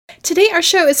Today our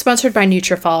show is sponsored by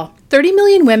Nutrafol. 30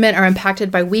 million women are impacted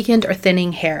by weakened or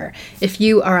thinning hair. If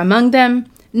you are among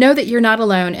them, know that you're not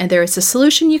alone and there is a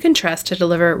solution you can trust to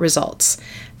deliver results.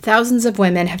 Thousands of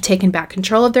women have taken back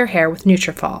control of their hair with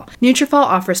Nutrafol. Nutrafol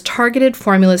offers targeted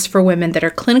formulas for women that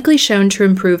are clinically shown to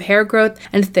improve hair growth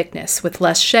and thickness with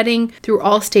less shedding through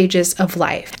all stages of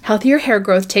life. Healthier hair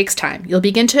growth takes time. You'll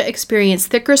begin to experience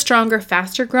thicker, stronger,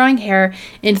 faster growing hair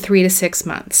in 3 to 6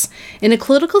 months. In a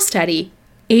clinical study,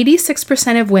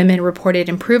 86% of women reported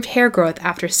improved hair growth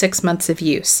after 6 months of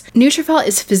use. Nutrafol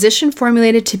is physician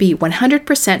formulated to be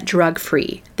 100%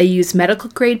 drug-free. They use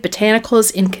medical-grade botanicals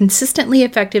in consistently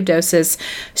effective doses,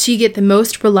 so you get the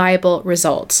most reliable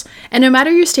results. And no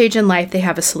matter your stage in life, they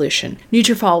have a solution.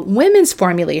 Nutrafol Women's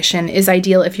formulation is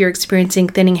ideal if you're experiencing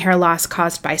thinning hair loss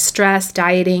caused by stress,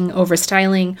 dieting,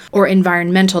 overstyling, or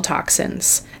environmental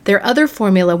toxins. Their other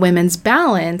formula, Women's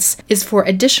Balance, is for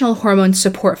additional hormone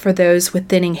support for those with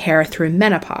thinning hair through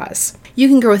menopause. You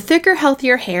can grow thicker,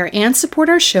 healthier hair and support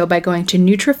our show by going to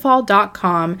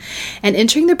Nutrafol.com and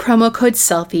entering the promo code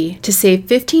SELFIE to save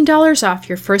 $15 off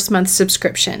your first month's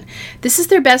subscription. This is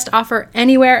their best offer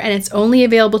anywhere, and it's only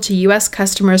available to U.S.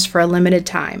 customers for a limited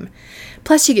time.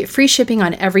 Plus, you get free shipping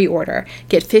on every order.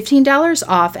 Get $15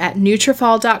 off at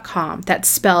Nutrafol.com. That's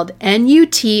spelled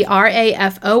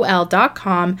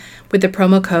Nutrafol.com with the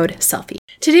promo code SELFIE.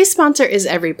 Today's sponsor is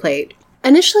EveryPlate.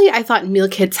 Initially, I thought meal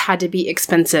kits had to be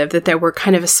expensive, that they were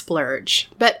kind of a splurge.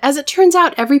 But as it turns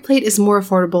out, EveryPlate is more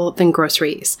affordable than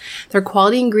groceries. Their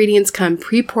quality ingredients come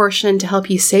pre-portioned to help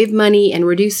you save money and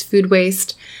reduce food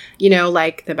waste. You know,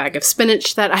 like the bag of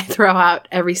spinach that I throw out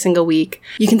every single week.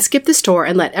 You can skip the store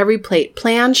and let EveryPlate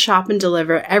plan, shop, and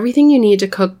deliver everything you need to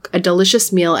cook a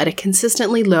delicious meal at a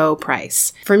consistently low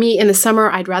price. For me, in the summer,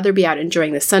 I'd rather be out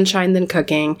enjoying the sunshine than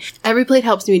cooking. EveryPlate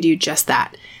helps me do just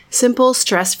that. Simple,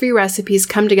 stress-free recipes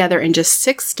come together in just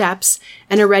 6 steps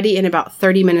and are ready in about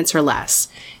 30 minutes or less.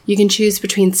 You can choose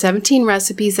between 17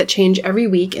 recipes that change every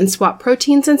week and swap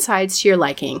proteins and sides to your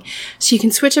liking, so you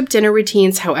can switch up dinner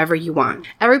routines however you want.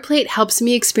 EveryPlate helps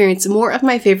me experience more of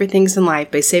my favorite things in life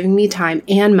by saving me time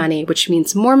and money, which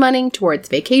means more money towards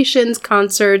vacations,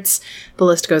 concerts, the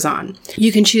list goes on.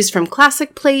 You can choose from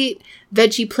classic plate,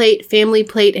 veggie plate, family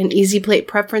plate, and easy plate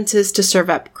preferences to serve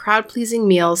up crowd-pleasing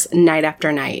meals night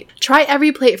after night. Try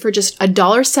EveryPlate for just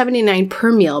 $1.79 per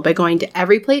meal by going to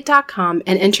everyplate.com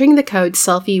and entering the code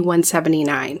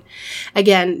SELFIE179.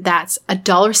 Again, that's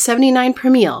 $1.79 per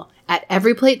meal at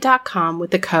everyplate.com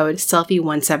with the code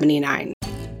SELFIE179.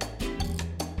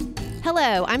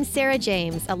 Hello, I'm Sarah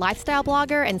James, a lifestyle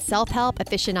blogger and self-help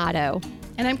aficionado.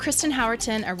 And I'm Kristen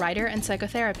Howerton, a writer and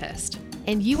psychotherapist.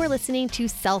 And you are listening to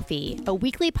Selfie, a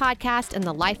weekly podcast in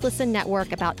the Life Listen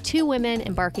Network about 2 women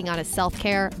embarking on a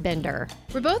self-care bender.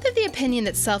 We're both of the opinion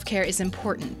that self-care is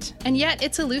important, and yet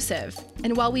it's elusive.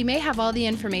 And while we may have all the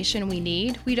information we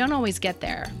need, we don't always get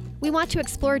there. We want to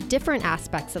explore different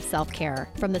aspects of self-care,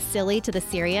 from the silly to the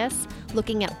serious,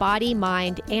 looking at body,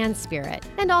 mind, and spirit,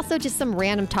 and also just some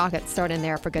random talk that's thrown in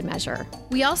there for good measure.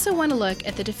 We also want to look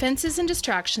at the defenses and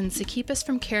distractions that keep us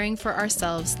from caring for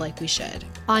ourselves like we should.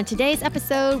 On today's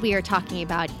episode, we are talking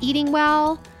about eating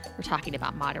well, we're talking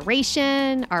about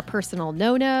moderation, our personal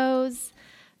no-nos,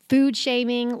 food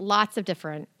shaming, lots of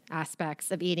different aspects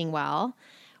of eating well.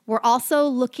 We're also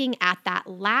looking at that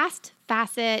last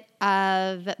facet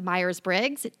of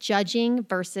Myers-Briggs, judging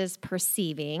versus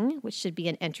perceiving, which should be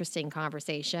an interesting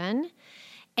conversation.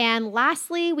 And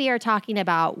lastly, we are talking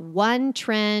about one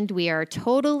trend we are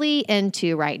totally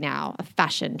into right now, a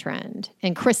fashion trend.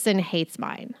 And Kristen hates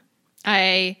mine.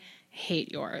 I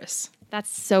hate yours.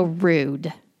 That's so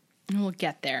rude. We'll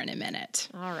get there in a minute.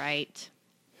 All right.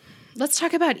 Let's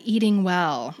talk about eating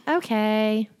well.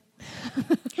 Okay.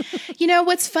 You know,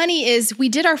 what's funny is we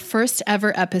did our first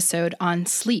ever episode on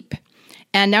sleep.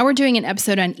 And now we're doing an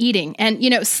episode on eating. And,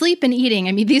 you know, sleep and eating,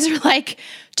 I mean, these are like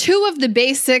 2 of the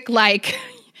basic, like,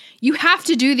 you have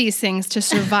to do these things to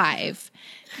survive.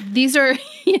 These are,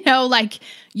 you know, like,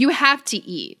 you have to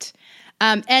eat.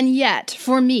 And yet,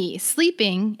 for me,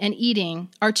 sleeping and eating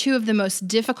are 2 of the most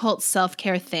difficult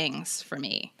self-care things for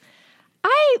me.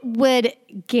 I would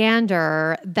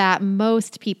gander that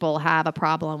most people have a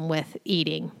problem with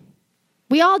eating.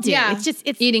 We all do. Yeah,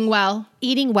 It's eating well.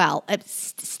 Eating well.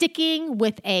 Sticking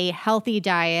with a healthy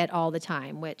diet all the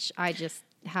time, which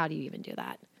how do you even do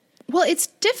that? Well, it's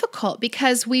difficult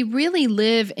because we really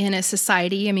live in a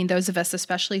society, I mean, those of us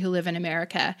especially who live in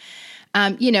America,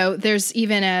 you know, there's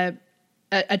even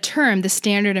a term, the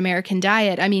standard American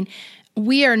diet. I mean,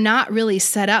 we are not really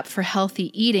set up for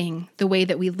healthy eating the way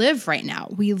that we live right now.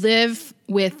 We live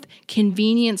with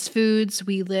convenience foods.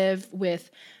 We live with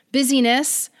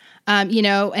busyness.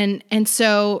 and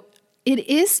so it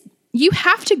is, you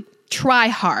have to try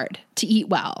hard to eat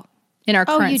well in our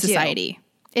current society.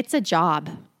 It's a job.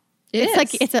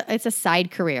 It's a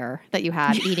side career that you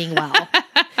have, eating well.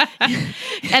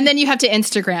 And then you have to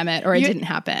Instagram it or it didn't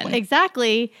happen.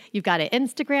 Exactly. You've got to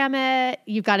Instagram it.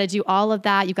 You've got to do all of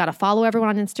that. You've got to follow everyone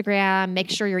on Instagram. Make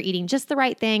sure you're eating just the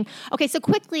right thing. Okay, so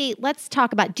quickly, let's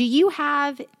talk about, do you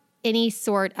have any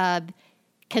sort of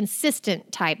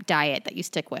consistent type diet that you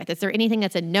stick with? Is there anything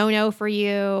that's a no-no for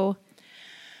you?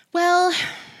 Well,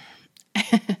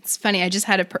 it's funny. I just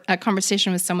had a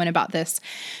conversation with someone about this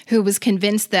who was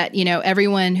convinced that,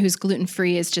 everyone who's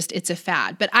gluten-free is it's a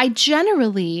fad. But I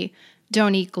generally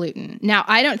don't eat gluten. Now,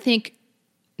 I don't think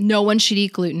no one should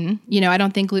eat gluten. I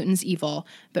don't think gluten's evil.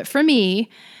 But for me,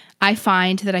 I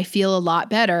find that I feel a lot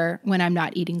better when I'm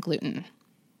not eating gluten.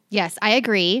 Yes, I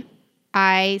agree.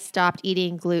 I stopped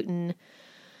eating gluten,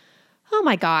 oh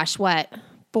my gosh, 4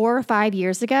 or 5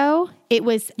 years ago. It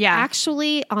was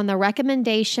actually on the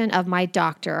recommendation of my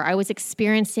doctor. I was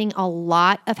experiencing a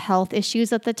lot of health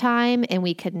issues at the time, and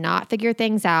we could not figure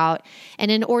things out.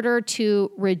 And in order to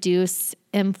reduce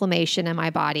inflammation in my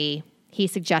body, he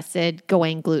suggested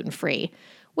going gluten-free,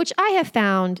 which I have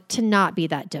found to not be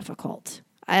that difficult.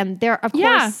 There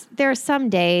are some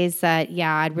days that,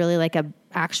 I'd really like a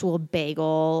actual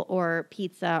bagel or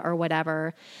pizza or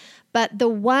whatever. But the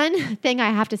one thing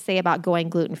I have to say about going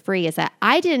gluten-free is that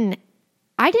I didn't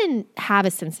have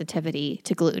a sensitivity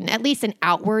to gluten, at least an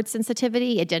outward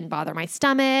sensitivity. It didn't bother my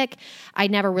stomach. I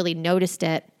never really noticed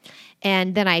it.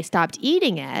 And then I stopped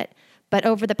eating it. But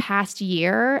over the past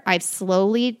year, I've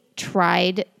slowly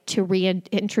tried to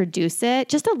reintroduce it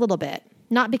just a little bit.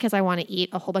 Not because I want to eat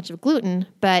a whole bunch of gluten,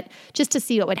 but just to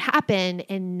see what would happen.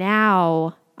 And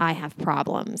now I have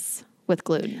problems with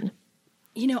gluten.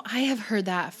 I have heard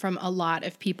that from a lot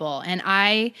of people, and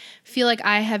I feel like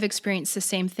I have experienced the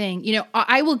same thing.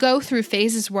 I will go through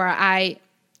phases where I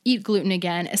eat gluten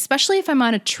again, especially if I'm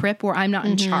on a trip where I'm not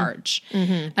in charge.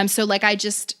 So like I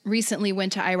just recently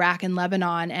went to Iraq and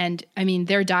Lebanon, and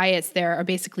their diets there are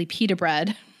basically pita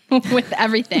bread with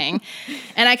everything.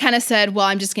 And I kind of said, well,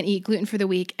 I'm just going to eat gluten for the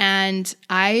week. And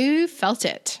I felt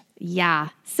it. Yeah.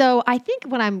 So I think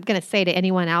what I'm going to say to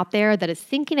anyone out there that is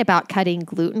thinking about cutting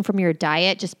gluten from your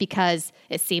diet just because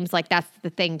it seems like that's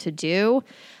the thing to do,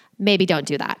 maybe don't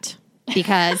do that.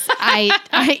 Because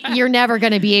you're never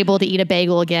going to be able to eat a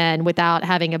bagel again without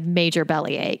having a major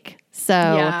bellyache. So,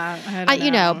 I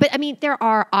don't know. But there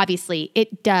are obviously,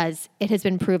 it has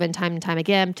been proven time and time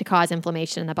again to cause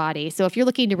inflammation in the body. So if you're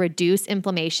looking to reduce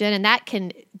inflammation, and that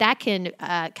can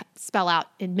spell out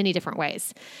in many different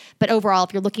ways. But overall,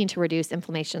 if you're looking to reduce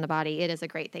inflammation in the body, it is a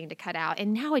great thing to cut out.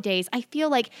 And nowadays, I feel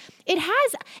like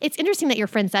it's interesting that your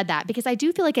friend said that, because I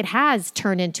do feel like it has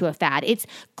turned into a fad. It's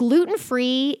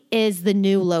gluten-free is the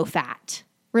new low fat.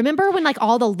 Remember when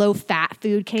all the low fat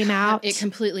food came out? It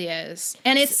completely is.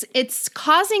 And it's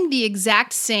causing the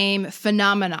exact same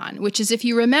phenomenon, which is, if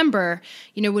you remember,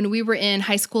 when we were in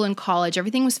high school and college,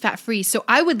 everything was fat free. So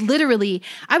I would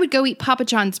go eat Papa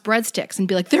John's breadsticks and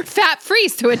be like, they're fat free,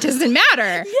 so it doesn't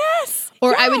matter. Yes.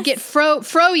 Or I would get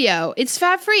Froyo. It's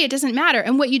fat free. It doesn't matter.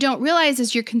 And what you don't realize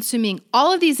is you're consuming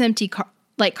all of these empty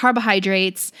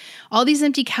carbohydrates, all these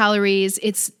empty calories.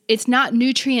 It's not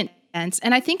nutrient. And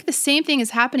I think the same thing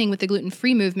is happening with the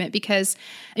gluten-free movement, because,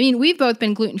 we've both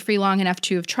been gluten-free long enough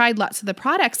to have tried lots of the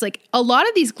products. Like, a lot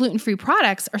of these gluten-free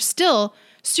products are still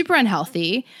super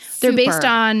unhealthy. They're based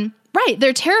on,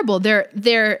 they're terrible.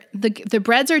 The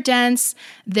breads are dense.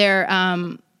 They're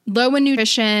low in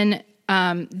nutrition.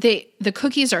 The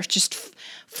cookies are just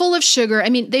full of sugar.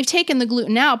 They've taken the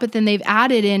gluten out, but then they've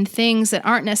added in things that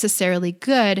aren't necessarily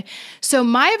good. So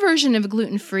my version of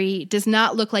gluten-free does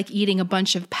not look like eating a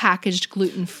bunch of packaged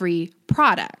gluten-free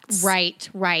products.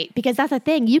 Right. Because that's the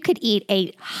thing. You could eat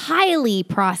a highly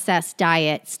processed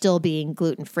diet still being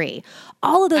gluten-free.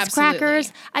 All of those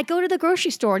crackers, I go to the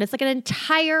grocery store and it's like an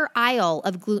entire aisle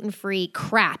of gluten-free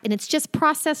crap, and it's just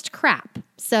processed crap.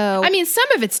 So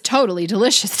some of it's totally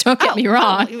delicious, don't get me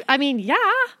wrong.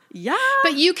 Yeah.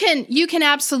 But you can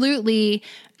absolutely,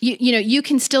 you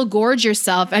can still gorge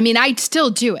yourself. I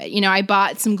still do it. I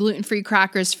bought some gluten-free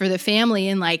crackers for the family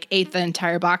and ate the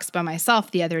entire box by myself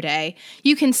the other day.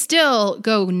 You can still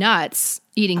go nuts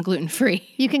eating gluten-free.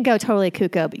 You can go totally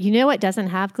cuckoo, but you know what doesn't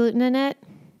have gluten in it?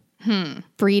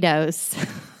 Fritos.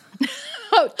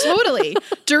 Oh, totally.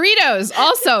 Doritos,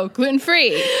 also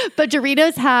gluten-free. But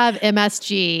Doritos have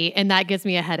MSG, and that gives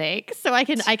me a headache. So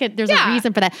there's a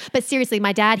reason for that. But seriously,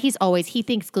 my dad, he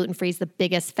thinks gluten-free is the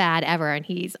biggest fad ever. And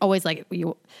he's always like,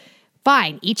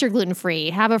 fine, eat your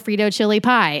gluten-free. Have a Frito chili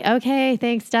pie. Okay,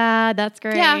 thanks, Dad. That's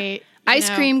great. Yeah. Ice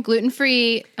cream,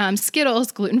 gluten-free.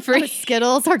 Skittles, gluten-free.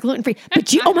 Skittles are gluten-free.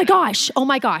 But oh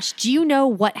my gosh. Do you know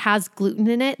what has gluten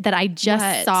in it that I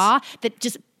just saw that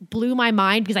just blew my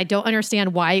mind because I don't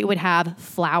understand why it would have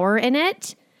flour in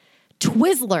it?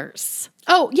 Twizzlers.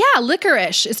 Oh, yeah.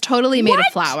 Licorice is totally made of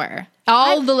flour.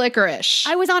 The licorice.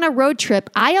 I was on a road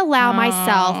trip. I allow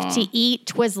myself to eat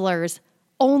Twizzlers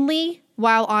only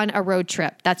while on a road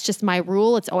trip. That's just my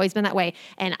rule. It's always been that way.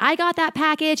 And I got that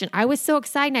package and I was so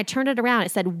excited. And I turned it around.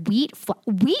 It said wheat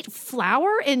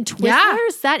flour in Twizzlers? Yeah.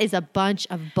 That is a bunch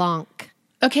of bunk.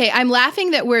 Okay, I'm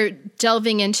laughing that we're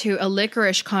delving into a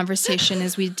licorice conversation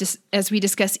as we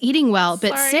discuss eating well.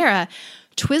 But Sarah,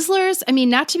 Twizzlers, I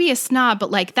mean, not to be a snob, but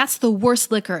like that's the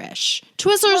worst licorice.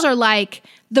 Twizzlers are like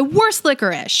the worst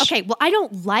licorice. Okay, well, I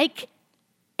don't like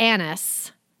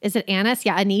anise. Is it anise?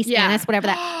 Yeah, anise, whatever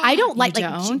that. I don't like,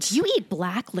 do you eat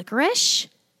black licorice?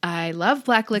 I love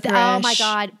black licorice. Oh my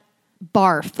God.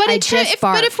 Barf. But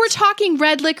if we're talking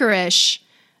red licorice,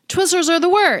 Twizzlers are the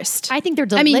worst. I think they're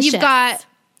delicious.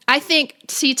 I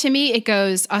mean, to me, it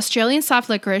goes Australian soft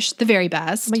licorice, the very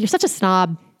best. But you're such a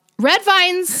snob. Red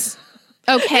Vines,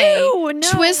 okay. Ew, no.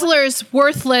 Twizzlers,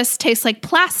 worthless, tastes like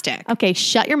plastic. Okay,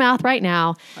 shut your mouth right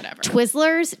now. Whatever.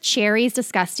 Twizzlers, cherries,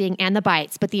 disgusting, and the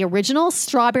bites. But the original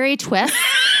strawberry twists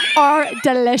are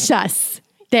delicious.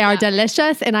 They are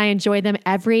delicious, and I enjoy them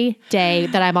every day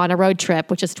that I'm on a road trip,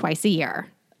 which is twice a year.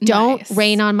 Don't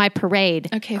rain on my parade,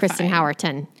 Kristen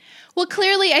Howerton. Well,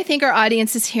 clearly, I think our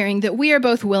audience is hearing that we are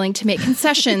both willing to make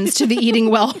concessions to the eating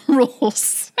well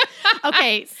rules.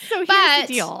 Okay, so here's the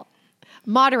deal.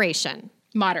 Moderation.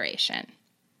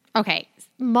 Okay,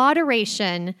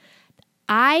 moderation.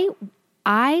 I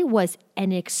was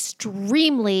an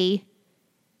extremely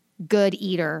good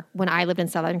eater when I lived in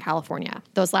Southern California.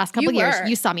 Those last couple of years,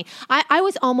 you saw me. I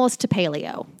was almost to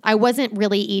paleo. I wasn't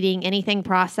really eating anything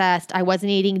processed. I wasn't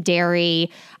eating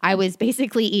dairy. I was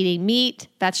basically eating meat,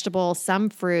 vegetables, some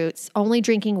fruits, only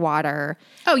drinking water.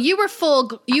 Oh, you were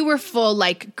full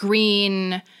like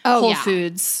green Whole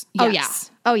Foods.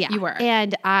 Yes. Oh yeah. You were.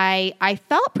 And I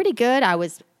felt pretty good. I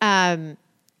was it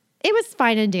was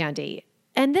fine and dandy.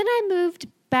 And then I moved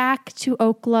back to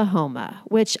Oklahoma,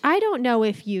 which I don't know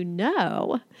if you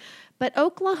know, but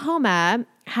Oklahoma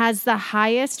has the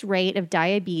highest rate of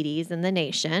diabetes in the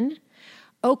nation.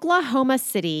 Oklahoma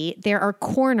City, there are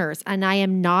corners, and I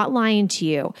am not lying to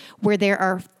you, where there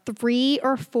are 3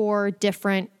 or 4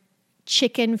 different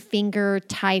chicken finger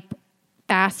type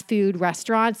fast food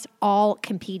restaurants all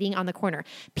competing on the corner.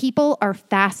 People are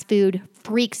fast food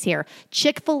freaks here.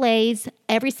 Chick-fil-A's,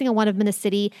 every single one of them in the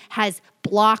city has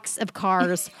blocks of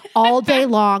cars all day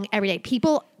long, every day.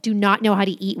 People do not know how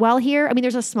to eat well here. I mean,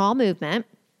 there's a small movement,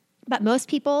 but most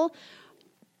people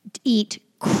eat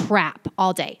crap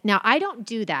all day. Now, I don't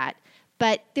do that,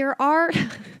 but there are...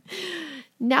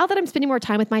 Now that I'm spending more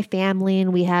time with my family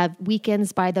and we have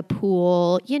weekends by the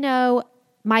pool,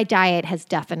 my diet has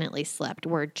definitely slipped.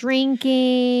 We're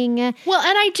drinking. Well,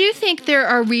 and I do think there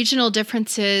are regional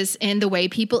differences in the way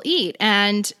people eat.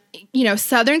 And,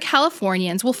 Southern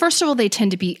Californians, well, first of all, they tend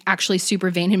to be actually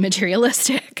super vain and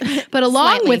materialistic. But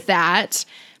along with that,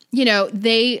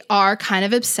 they are kind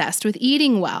of obsessed with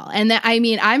eating well. And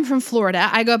I'm from Florida.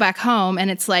 I go back home and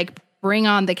it's like, bring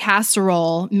on the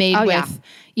casserole made with,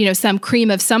 some cream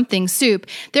of something soup.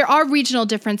 There are regional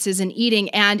differences in eating,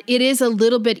 and it is a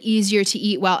little bit easier to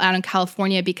eat well out in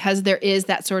California because there is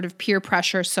that sort of peer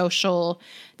pressure, social,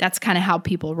 that's kind of how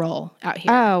people roll out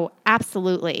here. Oh,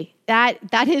 absolutely. That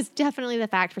is definitely the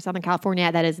fact for Southern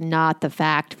California. That is not the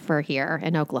fact for here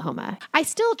in Oklahoma. I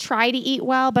still try to eat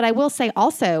well, but I will say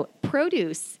also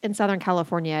produce in Southern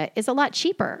California is a lot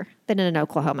cheaper than in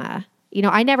Oklahoma.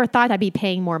 I never thought I'd be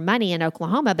paying more money in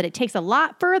Oklahoma, but it takes a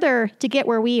lot further to get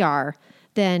where we are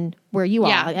than where you are.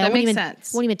 Yeah, that makes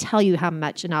sense. I won't even tell you how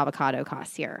much an avocado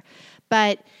costs here.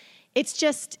 But it's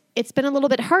been a little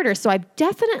bit harder. So I've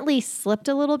definitely slipped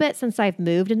a little bit since I've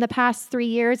moved in the past 3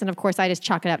 years. And of course, I just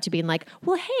chalk it up to being like,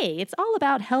 well, hey, it's all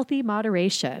about healthy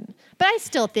moderation. But I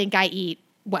still think I eat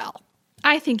well.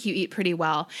 I think you eat pretty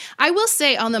well. I will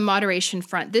say on the moderation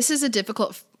front, this is a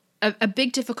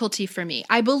big difficulty for me.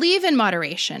 I believe in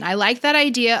moderation. I like that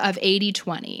idea of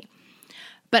 80-20.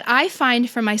 But I find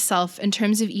for myself, in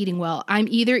terms of eating well, I'm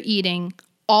either eating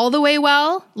all the way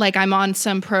well, like I'm on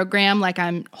some program, like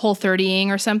I'm Whole30ing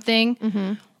or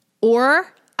something,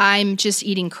 or I'm just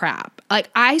eating crap. Like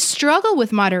I struggle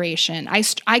with moderation. I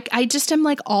just am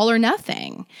like all or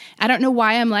nothing. I don't know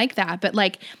why I'm like that, but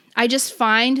like I just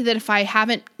find that if I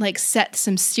haven't like set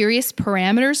some serious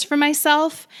parameters for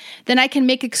myself, then I can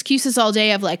make excuses all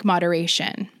day of like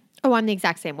moderation. Oh, I'm the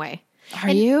exact same way. Are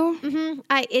you?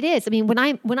 It is. I mean, when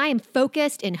I am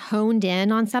focused and honed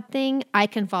in on something, I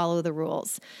can follow the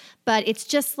rules. But it's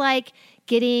just like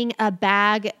getting a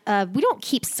bag of, we don't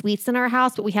keep sweets in our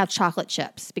house, but we have chocolate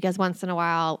chips because once in a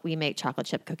while we make chocolate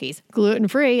chip cookies,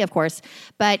 gluten-free, of course,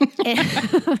 but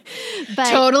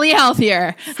Totally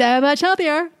healthier. So much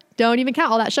healthier. Don't even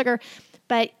count all that sugar.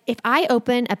 But if I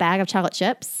open a bag of chocolate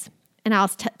chips and I'll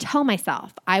tell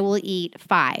myself I will eat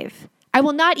 5, I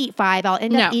will not eat 5. I'll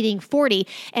end up eating 40.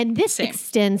 And this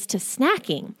extends to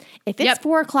snacking. If it's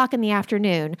 4 o'clock in the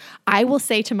afternoon, I will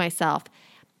say to myself,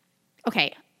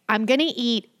 okay, I'm going to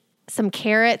eat some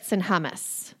carrots and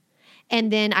hummus.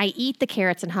 And then I eat the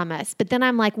carrots and hummus. But then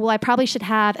I'm like, well, I probably should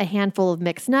have a handful of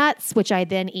mixed nuts, which I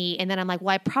then eat. And then I'm like,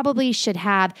 well, I probably should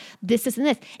have this, and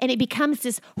this. And it becomes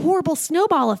this horrible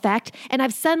snowball effect. And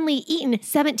I've suddenly eaten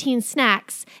 17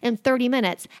 snacks in 30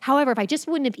 minutes. However, if I just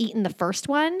wouldn't have eaten the first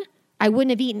one, I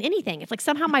wouldn't have eaten anything. It's like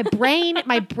somehow my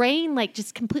brain like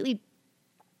just completely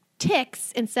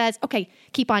ticks and says, okay,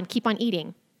 keep on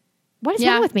eating. What is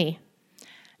wrong with me?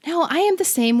 No, I am the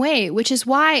same way, which is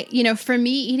why, for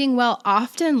me, eating well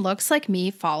often looks like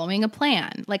me following a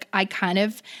plan. Like I kind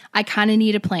of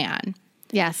need a plan.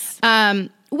 Yes.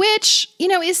 Which,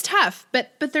 is tough, but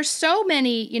there's so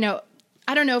many,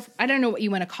 I don't know what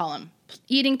you want to call them.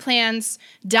 Eating plans,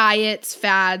 diets,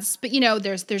 fads, but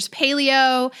there's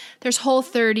paleo, there's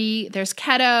Whole30, there's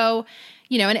keto,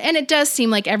 and it does seem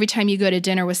like every time you go to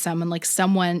dinner with someone, like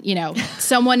someone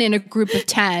in a group of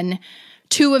 10,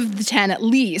 2 of the 10 at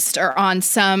least are on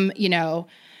some,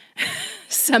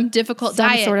 some difficult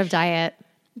diet. Some sort of diet.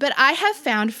 But I have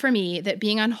found for me that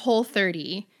being on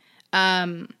Whole30,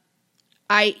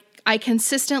 I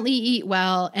consistently eat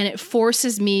well, and it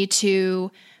forces me to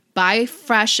buy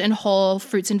fresh and whole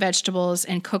fruits and vegetables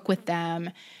and cook with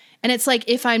them. And it's like,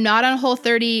 if I'm not on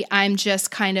Whole30, I'm just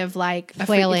kind of like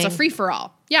it's a free for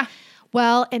all. Yeah.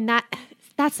 Well, and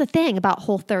that's the thing about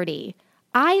Whole30.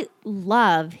 I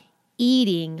love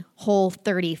eating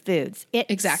Whole30 foods. It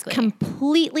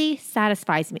completely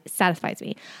satisfies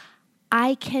me.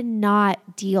 I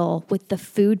cannot deal with the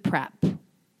food prep.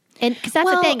 And because that's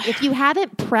the thing, if you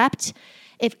haven't prepped,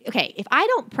 if I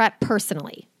don't prep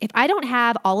personally, if I don't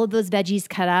have all of those veggies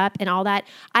cut up and all that,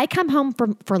 I come home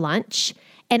for lunch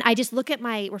and I just look at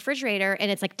my refrigerator and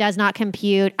it's like, does not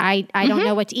compute. I don't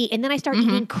know what to eat. And then I start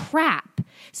eating crap.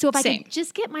 So if I can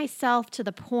just get myself to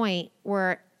the point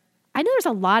where I know there's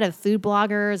a lot of food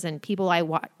bloggers and people I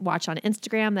watch on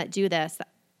Instagram that do this,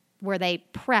 where they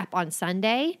prep on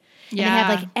Sunday and they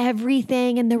have like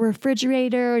everything in the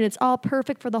refrigerator and it's all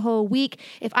perfect for the whole week.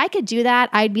 If I could do that,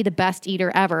 I'd be the best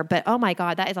eater ever. But oh my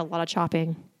God, that is a lot of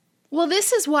chopping. Well,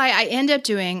 this is why I end up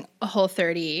doing a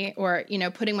Whole30 or,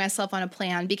 putting myself on a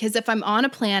plan, because if I'm on a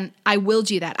plan, I will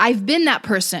do that. I've been that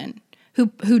person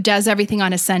who does everything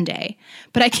on a Sunday,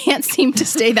 but I can't seem to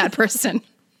stay that person.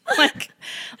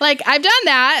 Like I've done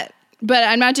that, but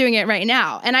I'm not doing it right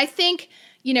now. And I think,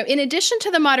 in addition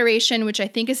to the moderation, which I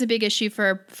think is a big issue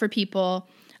for people,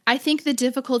 I think the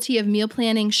difficulty of meal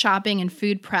planning, shopping, and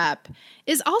food prep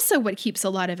is also what keeps a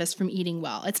lot of us from eating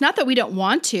well. It's not that we don't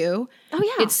want to. Oh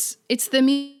yeah. It's the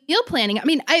meal planning. I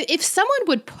mean, if someone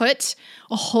would put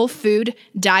a whole food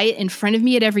diet in front of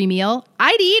me at every meal,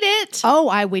 I'd eat it. Oh,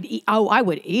 I would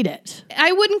eat it.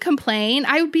 I wouldn't complain.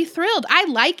 I would be thrilled. I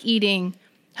like eating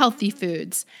healthy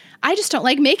foods. I just don't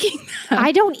like making them.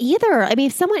 I don't either. I mean,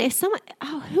 if someone,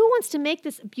 who wants to make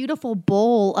this beautiful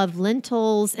bowl of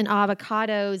lentils and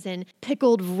avocados and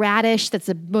pickled radish that's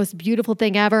the most beautiful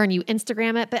thing ever, and you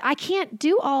Instagram it? But I can't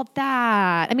do all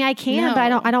that. I mean, I can,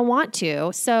 but I don't want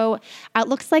to. So it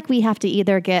looks like we have to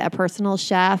either get a personal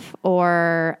chef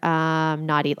or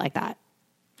not eat like that.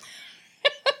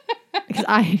 Because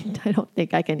I don't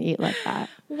think I can eat like that.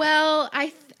 Well,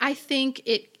 I think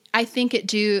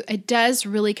it does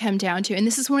really come down to, and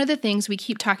this is one of the things we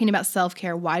keep talking about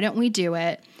self-care. Why don't we do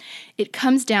it? It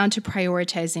comes down to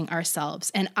prioritizing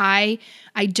ourselves. And I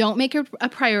don't make a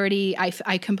priority.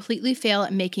 I completely fail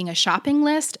at making a shopping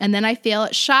list, and then I fail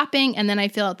at shopping, and then I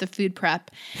fail at the food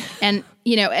prep. And,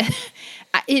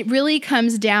 it really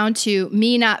comes down to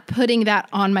me not putting that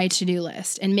on my to-do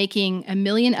list and making a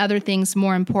million other things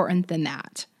more important than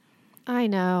that. I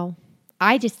know.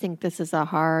 I just think this is a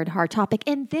hard topic.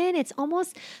 And then it's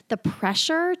almost the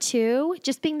pressure too,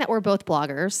 just being that we're both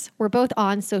bloggers. We're both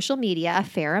on social media a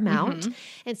fair amount. Mm-hmm.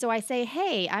 And so I say,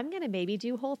 hey, I'm going to maybe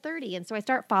do Whole30. And so I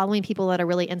start following people that are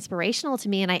really inspirational to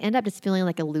me. And I end up just feeling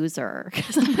like a loser.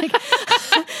 Because I'm like,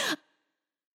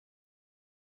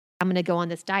 I'm going to go on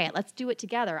this diet. Let's do it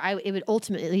together. It would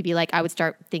ultimately be like, I would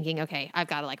start thinking, okay, I've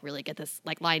got to like really get this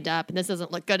like lined up and this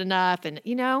doesn't look good enough. And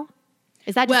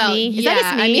Is that just me? Is that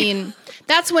just me? I mean,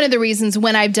 that's one of the reasons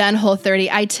when I've done Whole30,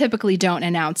 I typically don't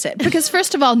announce it. Because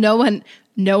first of all, no one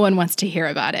wants to hear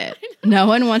about it. No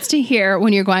one wants to hear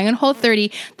when you're going on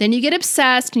Whole30. Then you get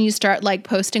obsessed and you start like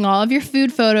posting all of your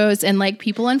food photos and like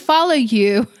people unfollow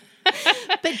you.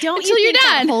 But don't you think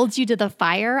that holds you to the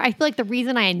fire? I feel like the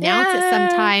reason I announce it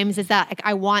sometimes is that like,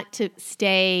 I want to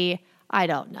stay, I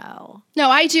don't know. No,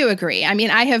 I do agree. I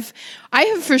mean, I have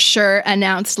for sure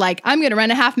announced like I'm going to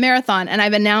run a half marathon, and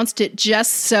I've announced it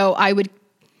just so I would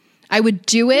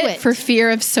do it for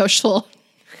fear of social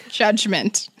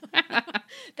judgment.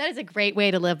 That is a great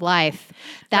way to live life.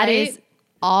 That is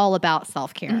all about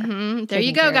self-care. Mm-hmm. There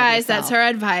you go, guys. That's our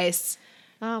advice.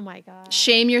 Oh my God.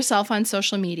 Shame yourself on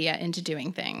social media into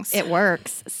doing things. It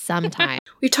works sometimes.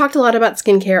 We've talked a lot about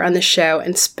skincare on the show,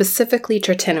 and specifically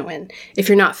tretinoin. If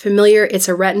you're not familiar, it's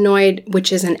a retinoid,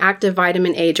 which is an active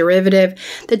vitamin A derivative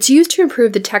that's used to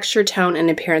improve the texture, tone, and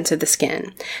appearance of the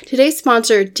skin. Today's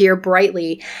sponsor, Dear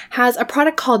Brightly, has a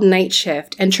product called Night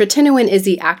Shift, and tretinoin is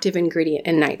the active ingredient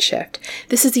in Night Shift.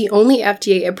 This is the only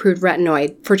FDA-approved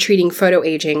retinoid for treating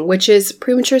photoaging, which is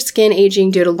premature skin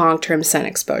aging due to long-term sun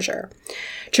exposure.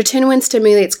 Tretinoin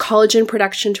stimulates collagen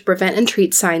production to prevent and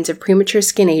treat signs of premature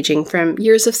skin aging from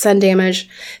years of sun damage,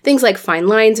 things like fine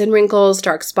lines and wrinkles,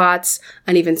 dark spots,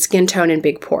 uneven skin tone, and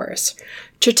big pores.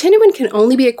 Tretinoin can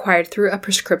only be acquired through a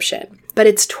prescription, but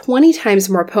it's 20 times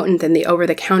more potent than the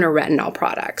over-the-counter retinol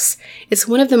products. It's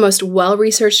one of the most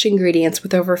well-researched ingredients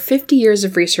with over 50 years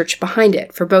of research behind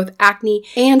it for both acne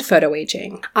and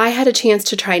photoaging. I had a chance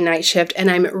to try Night Shift, and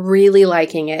I'm really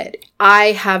liking it.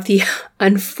 I have the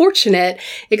unfortunate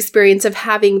experience of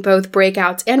having both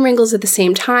breakouts and wrinkles at the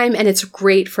same time, and it's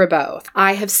great for both.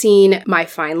 I have seen my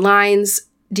fine lines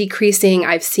decreasing,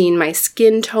 I've seen my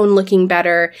skin tone looking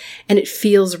better, and it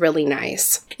feels really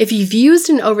nice. If you've used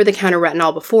an over-the-counter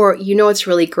retinol before, you know it's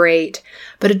really great,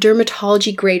 but a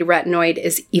dermatology-grade retinoid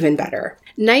is even better.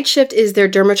 Night Shift is their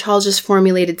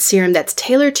dermatologist-formulated serum that's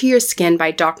tailored to your skin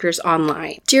by doctors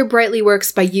online. Dear Brightly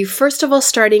works by you first of all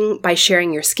starting by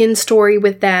sharing your skin story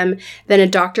with them, then a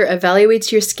doctor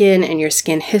evaluates your skin and your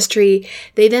skin history.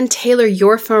 They then tailor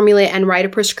your formula and write a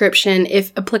prescription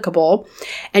if applicable,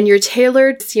 and your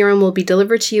tailored serum will be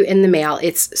delivered to you in the mail.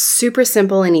 It's super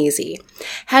simple and easy.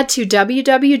 Head to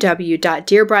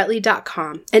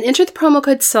www.dearbrightly.com and enter the promo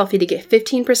code SELFIE to get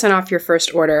 15% off your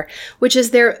first order, which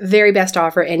is their very best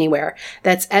offer anywhere.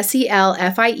 That's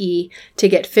SELFIE to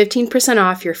get 15%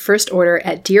 off your first order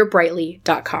at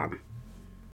dearbrightly.com.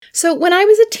 So when I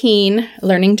was a teen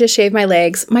learning to shave my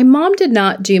legs, my mom did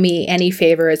not do me any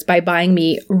favors by buying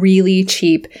me really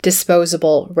cheap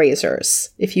disposable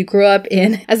razors. If you grew up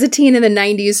as a teen in the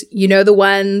 90s, you know the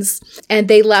ones, and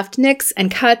they left nicks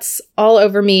and cuts all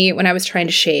over me when I was trying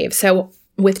to shave. So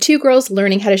with two girls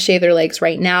learning how to shave their legs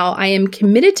right now, I am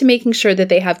committed to making sure that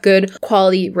they have good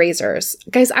quality razors.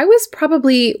 Guys, I was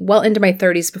probably well into my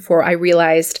 30s before I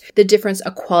realized the difference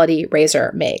a quality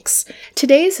razor makes.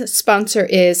 Today's sponsor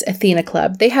is Athena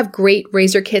Club. They have great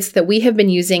razor kits that we have been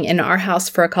using in our house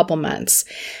for a couple months.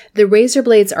 The razor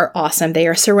blades are awesome. They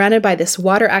are surrounded by this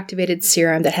water-activated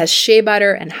serum that has shea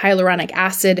butter and hyaluronic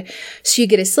acid, so you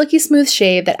get a silky smooth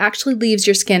shave that actually leaves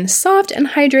your skin soft and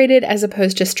hydrated as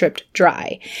opposed to stripped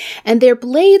dry. And their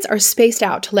blades are spaced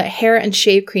out to let hair and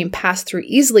shave cream pass through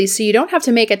easily, so you don't have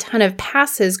to make a ton of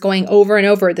passes going over and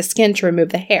over the skin to remove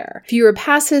the hair. Fewer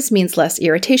passes means less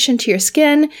irritation to your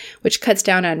skin, which cuts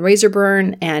down on razor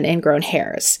burn and ingrown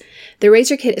hairs. The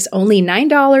razor kit is only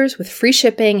 $9 with free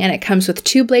shipping, and it comes with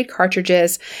 2 blade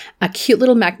cartridges, a cute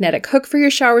little magnetic hook for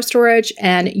your shower storage,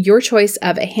 and your choice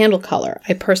of a handle color.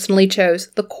 I personally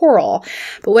chose the coral,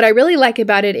 but what I really like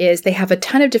about it is they have a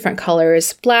ton of different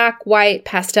colors: black, white,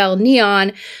 pastel,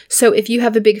 neon. So if you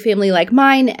have a big family like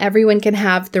mine, everyone can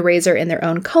have the razor in their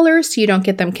own color so you don't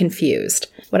get them confused.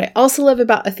 What I also love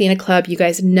about Athena Club, you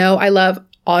guys know I love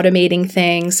automating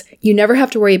things. You never have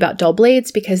to worry about dull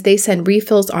blades because they send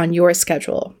refills on your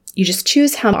schedule. You just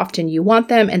choose how often you want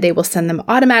them, and they will send them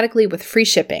automatically with free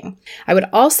shipping. I would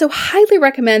also highly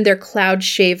recommend their Cloud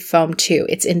Shave Foam too.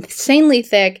 It's insanely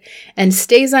thick and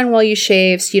stays on while you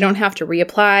shave, so you don't have to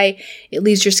reapply. It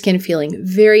leaves your skin feeling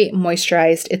very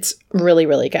moisturized. It's really,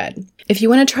 really good. If you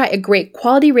want to try a great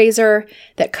quality razor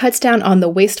that cuts down on the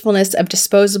wastefulness of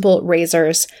disposable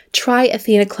razors, try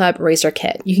Athena Club Razor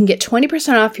Kit. You can get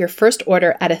 20% off your first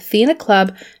order at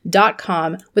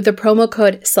athenaclub.com with the promo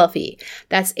code SELFIE.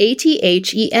 That's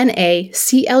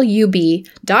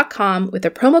ATHENACLUB.com with the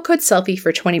promo code SELFIE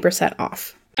for 20%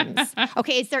 off.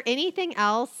 Okay, is there anything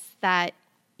else that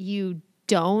you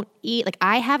don't eat? Like,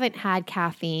 I haven't had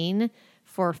caffeine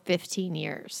for 15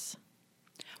 years.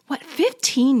 What,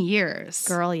 15 years?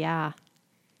 Girl, yeah.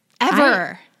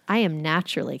 ever. I am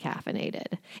naturally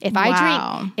caffeinated. If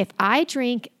Wow. I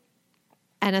drink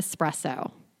an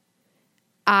espresso,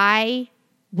 I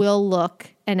will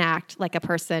look and act like a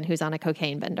person who's on a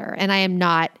cocaine bender. And I am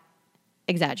not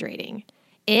exaggerating.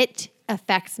 It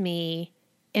affects me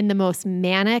in the most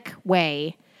manic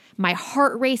way. My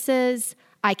heart races.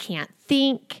 I can't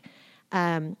think.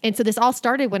 And so this all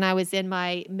started when I was in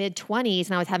my mid-20s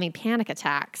and I was having panic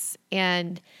attacks.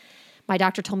 And my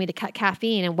doctor told me to cut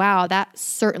caffeine. And wow, that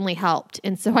certainly helped.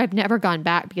 And so I've never gone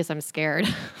back because I'm scared.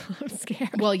 I'm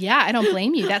scared. Well, yeah, I don't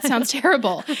blame you. That sounds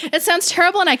terrible. It sounds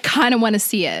terrible, and I kind of want to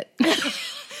see it.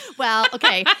 Well,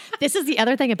 okay. This is the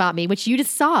other thing about me, which you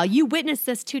just saw. You witnessed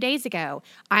this 2 days ago.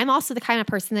 I'm also the kind of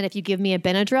person that if you give me a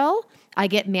Benadryl, I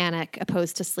get manic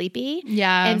opposed to sleepy.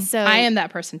 Yeah, And so I am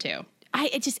that person too.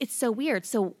 it's so weird.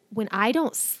 So when I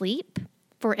don't sleep,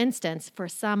 for instance, for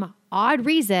some odd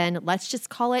reason, let's just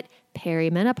call it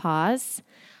perimenopause,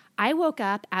 I woke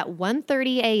up at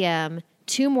 1:30 a.m.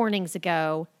 2 mornings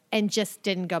ago and just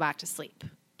didn't go back to sleep.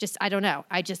 I don't know.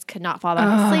 I just could not fall back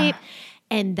to sleep.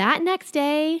 And that next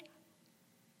day,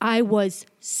 I was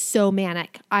so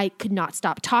manic. I could not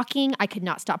stop talking. I could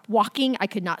not stop walking. I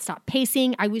could not stop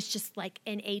pacing. I was just like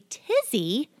in a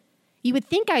tizzy. You would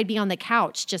think I'd be on the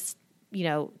couch just,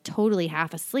 totally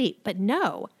half asleep, but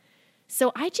no.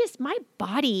 So my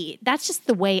body, that's just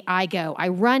the way I go. I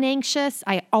run anxious.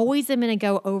 I always am going to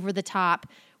go over the top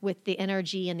with the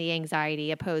energy and the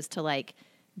anxiety opposed to like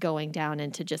going down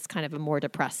into just kind of a more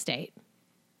depressed state.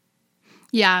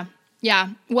 Yeah. Yeah.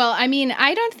 Well, I mean,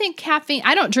 I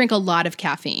don't drink a lot of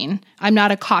caffeine. I'm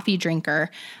not a coffee drinker.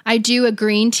 I do a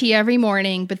green tea every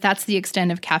morning, but that's the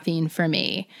extent of caffeine for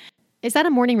me. Is that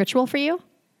a morning ritual for you?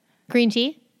 Green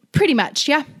tea? Pretty much.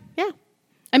 Yeah. Yeah.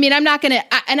 I mean, I'm not going to,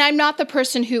 and I'm not the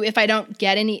person who, if I don't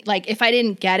get any, like if I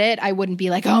didn't get it, I wouldn't be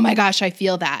like, oh my gosh, I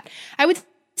feel that. I would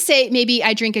say maybe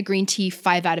I drink a green tea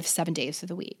 5 out of 7 days of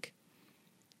the week.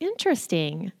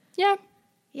 Interesting. Yeah.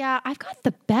 Yeah. I've got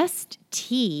the best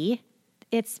tea.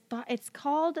 It's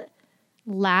called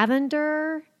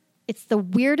lavender. It's the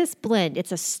weirdest blend.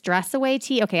 It's a stress away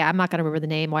tea. Okay, I'm not going to remember the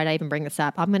name. Why did I even bring this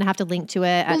up? I'm going to have to link to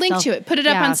it. We'll link to it. Put it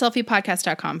up on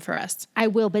selfiepodcast.com for us. I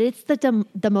will, but it's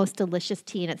the most delicious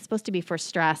tea, and it's supposed to be for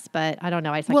stress, but I don't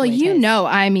know. I just like well, the way it tastes.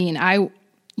 I mean,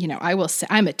 I will say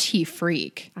I'm a tea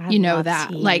freak. I you know love that.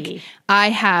 tea. Like I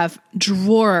have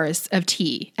drawers of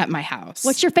tea at my house.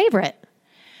 What's your favorite?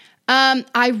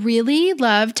 I really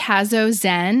love Tazo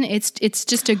Zen. It's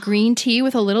just a green tea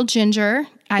with a little ginger.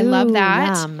 I love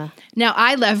that. Yum. Now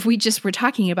we just were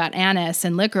talking about anise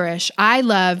and licorice. I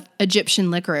love Egyptian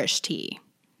licorice tea.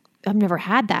 I've never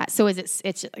had that. So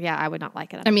I would not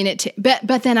like it. I mean,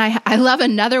 but then I love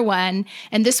another one,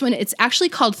 and this one, it's actually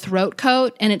called Throat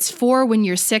Coat, and it's for when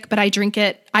you're sick, but I drink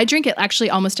it actually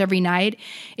almost every night.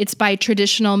 It's by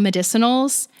Traditional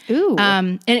Medicinals. Ooh.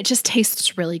 And it just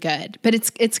tastes really good, but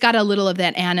it's got a little of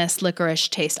that anise licorice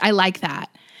taste. I like that.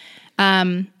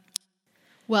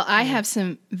 Well, I have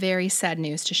some very sad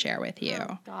news to share with you.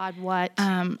 Oh, God, what?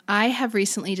 I have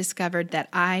recently discovered that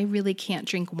I really can't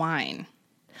drink wine.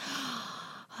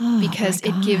 Because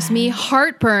it gives me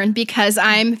heartburn because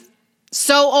I'm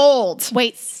so old.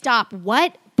 Wait, stop.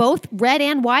 What? Both red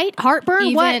and white?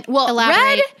 Heartburn? What? Well,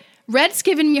 Elaborate. red's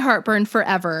given me heartburn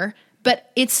forever,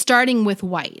 but it's starting with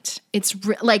white. It's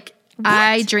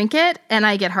I drink it and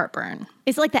I get heartburn.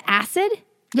 Is it like the acid?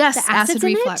 Yes, The acid acid's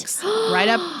in it? reflux.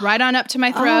 right on up to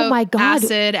my throat. Oh my God.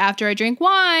 Acid after I drink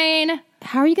wine.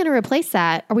 How are you going to replace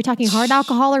that? Are we talking hard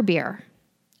alcohol or beer?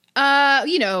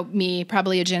 Me,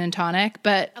 probably a gin and tonic,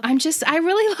 but I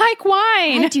really like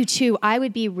wine. I do too. I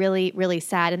would be really, really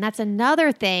sad. And that's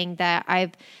another thing that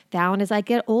I've found as I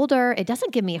get older. It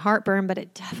doesn't give me heartburn, but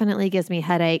it definitely gives me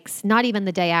headaches. Not even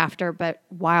the day after, but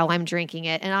while I'm drinking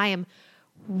it. And I am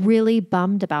really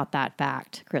bummed about that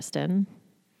fact, Kristen.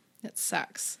 That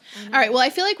sucks. All right. Well,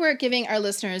 I feel like we're giving our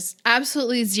listeners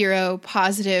absolutely zero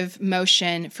positive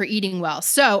motion for eating well.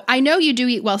 So I know you do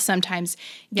eat well sometimes.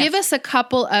 Yes. Give us a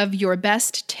couple of your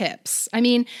best tips. I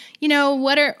mean,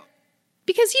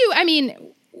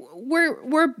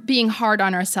 we're being hard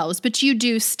on ourselves, but you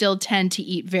do still tend to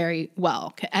eat very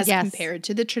well as compared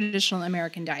to the traditional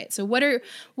American diet. So what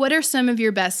are some of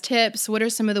your best tips? What are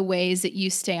some of the ways that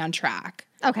you stay on track?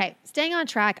 Okay, staying on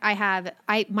track,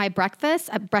 my breakfast.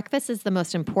 Breakfast is the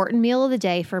most important meal of the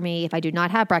day for me. If I do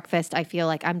not have breakfast, I feel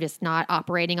like I'm just not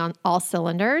operating on all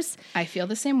cylinders. I feel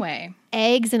the same way.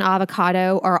 Eggs and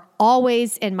avocado are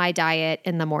always in my diet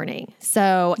in the morning.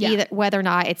 So either whether or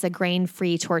not it's a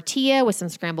grain-free tortilla with some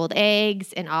scrambled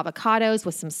eggs and avocados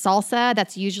with some salsa,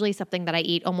 that's usually something that I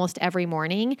eat almost every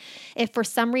morning. If for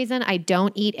some reason I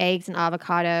don't eat eggs and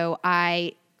avocado,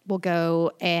 I we'll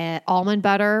go an almond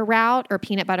butter route or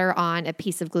peanut butter on a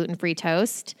piece of gluten-free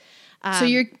toast. So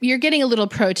you're getting a little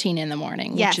protein in the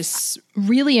morning, yes. which is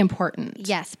really important.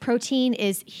 Yes, protein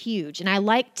is huge. And I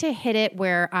like to hit it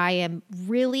where I am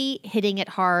really hitting it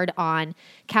hard on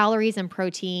calories and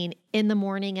protein in the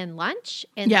morning and lunch,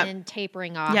 and then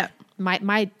tapering off. Yep.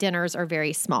 My dinners are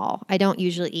very small. I don't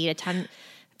usually eat a ton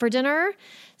for dinner.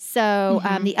 So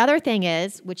the other thing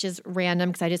is, which is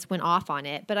random because I just went off on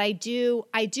it, but I do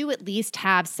at least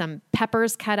have some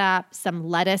peppers cut up, some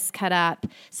lettuce cut up,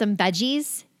 some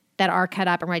veggies that are cut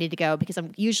up and ready to go, because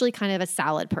I'm usually kind of a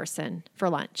salad person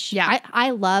for lunch. Yeah. I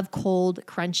love cold,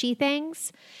 crunchy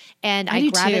things. And I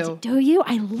do grab too. it. Do you?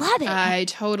 I love it. I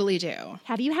totally do.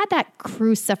 Have you had that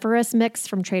cruciferous mix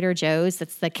from Trader Joe's?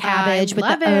 That's the cabbage with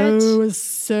love the it. Oh, it's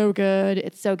so good.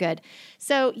 It's so good.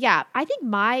 So yeah, I think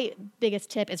my biggest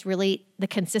tip is really the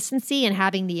consistency and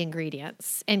having the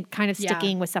ingredients and kind of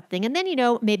sticking with something. And then,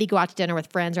 maybe go out to dinner with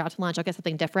friends or out to lunch. I'll get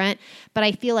something different. But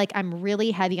I feel like I'm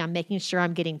really heavy on making sure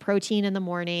I'm getting protein in the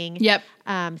morning. Yep.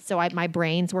 So my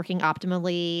brain's working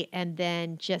optimally. And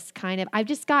then just I've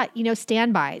just got,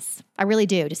 standbys. I really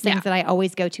do. Just things that I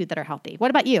always go to that are healthy. What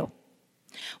about you?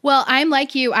 Well, I'm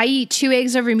like you. I eat 2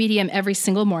 eggs over medium every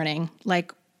single morning,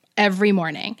 every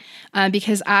morning,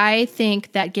 because I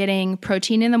think that getting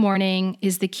protein in the morning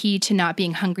is the key to not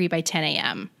being hungry by 10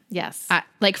 a.m. Yes.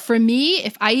 For me,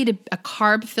 if I eat a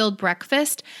carb-filled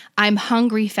breakfast, I'm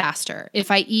hungry faster.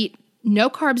 If I eat no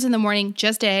carbs in the morning,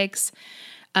 just eggs,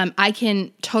 I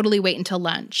can totally wait until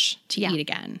lunch to eat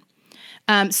again.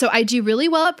 So I do really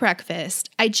well at breakfast.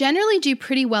 I generally do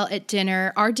pretty well at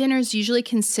dinner. Our dinners usually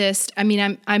consist,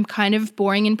 I'm kind of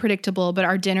boring and predictable, but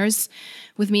our dinners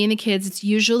with me and the kids, it's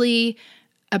usually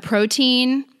a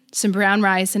protein, some brown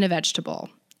rice, and a vegetable,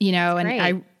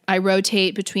 and I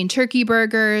rotate between turkey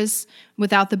burgers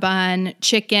without the bun,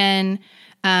 chicken,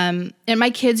 and my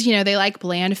kids, they like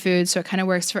bland food, so it kind of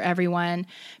works for everyone.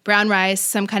 Brown rice,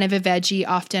 some kind of a veggie.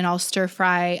 Often I'll stir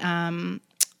fry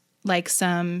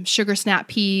some sugar snap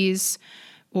peas,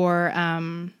 or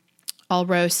I'll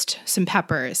roast some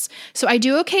peppers. So I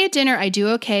do okay at dinner. I do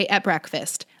okay at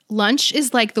breakfast. Lunch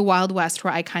is like the Wild West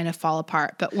where I kind of fall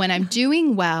apart. But when I'm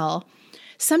doing well,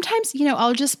 sometimes,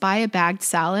 I'll just buy a bagged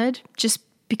salad just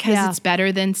because it's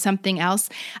better than something else.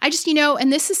 I just,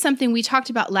 and this is something we talked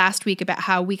about last week about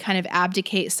how we kind of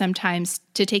abdicate sometimes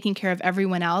to taking care of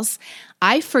everyone else.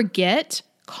 I forget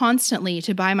constantly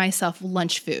to buy myself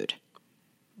lunch food.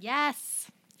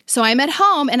 Yes. So I'm at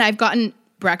home and I've gotten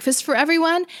breakfast for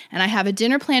everyone and I have a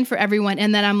dinner plan for everyone.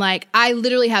 And then I'm like, I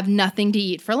literally have nothing to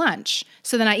eat for lunch.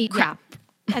 So then I eat crap.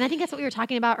 And I think that's what we were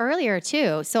talking about earlier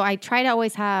too. So I try to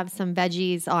always have some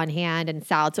veggies on hand and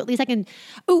salad. So at least I can,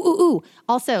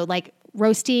 also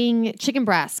roasting chicken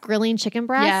breasts, grilling chicken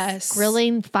breasts,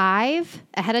 grilling 5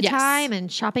 ahead of time and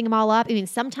chopping them all up.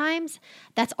 Sometimes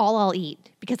that's all I'll eat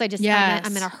because I just,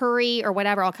 I'm in a hurry or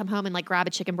whatever. I'll come home and grab a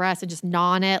chicken breast and just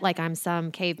gnaw on it like I'm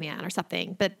some caveman or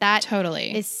something. But that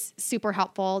totally is super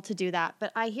helpful to do that.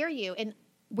 But I hear you. And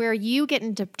where you get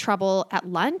into trouble at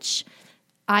lunch,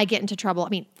 I get into trouble.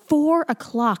 4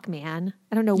 o'clock, man.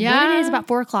 I don't know what it is about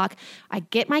 4 o'clock. I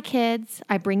get my kids,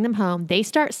 I bring them home, they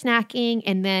start snacking,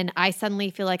 and then I suddenly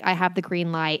feel like I have the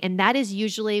green light. And that is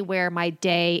usually where my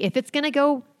day, if it's going to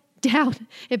go down,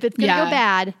 if it's going to go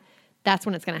bad, that's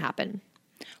when it's going to happen.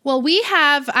 Well,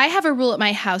 I have a rule at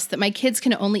my house that my kids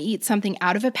can only eat something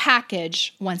out of a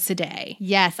package once a day.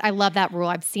 Yes, I love that rule.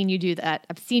 I've seen you do that.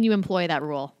 I've seen you employ that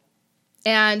rule.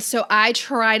 And so I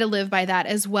try to live by that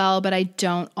as well, but I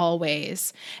don't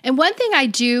always. And one thing I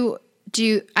do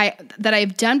that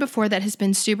I've done before that has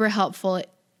been super helpful,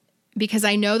 because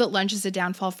I know that lunch is a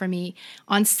downfall for me.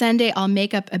 On Sunday, I'll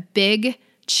make up a big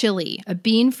chili, a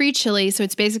bean-free chili. So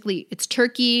it's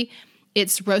turkey,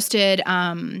 it's roasted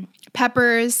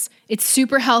peppers, it's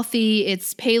super healthy,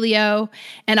 it's paleo,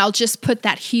 and I'll just put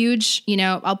that huge,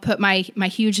 I'll put my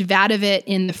huge vat of it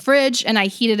in the fridge and I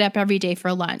heat it up every day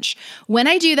for lunch. When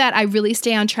I do that, I really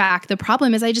stay on track. The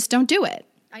problem is I just don't do it.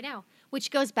 I know.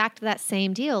 Which goes back to that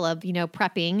same deal of,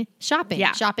 prepping, shopping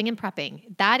and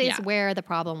prepping. That is where the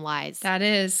problem lies. That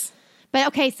is. But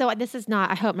okay, so this is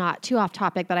not, I hope not too off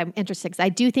topic, but I'm interested because I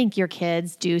do think your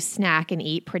kids do snack and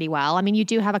eat pretty well. You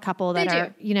do have a couple that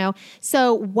are,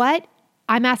 so what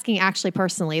I'm asking actually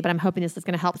personally, but I'm hoping this is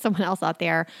going to help someone else out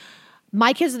there.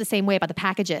 My kids are the same way about the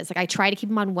packages. I try to keep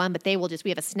them on one, but we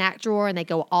have a snack drawer and they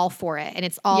go all for it. And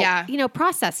it's all,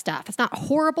 processed stuff. It's not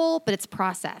horrible, but it's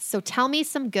processed. So tell me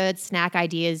some good snack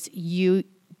ideas you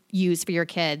use for your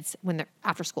kids when they're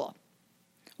after school.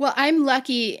 Well, I'm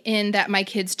lucky in that my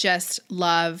kids just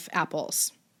love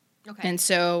apples. Okay. And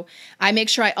so I make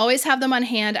sure I always have them on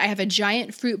hand. I have a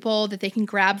giant fruit bowl that they can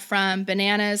grab from.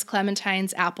 Bananas,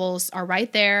 clementines, apples are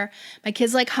right there. My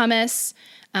kids like hummus.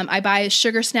 I buy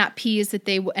sugar snap peas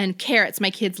and carrots. My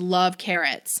kids love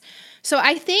carrots. So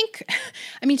I think,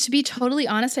 to be totally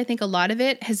honest, I think a lot of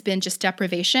it has been just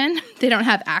deprivation. They don't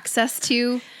have access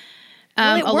to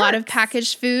a lot of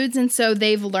packaged foods. And so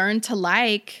they've learned to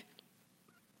like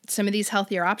some of these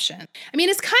healthier options.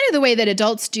 It's kind of the way that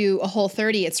adults do a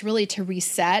Whole30. It's really to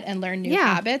reset and learn new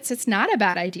habits. It's not a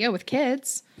bad idea with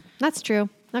kids. That's true.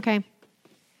 Okay.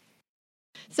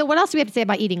 So what else do we have to say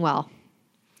about eating well?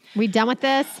 Are we done with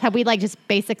this? Have we just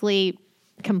basically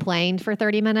complained for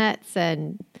 30 minutes?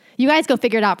 And you guys go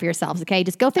figure it out for yourselves, okay?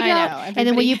 Just go figure it out. Everybody. And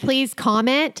then will you please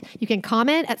comment? You can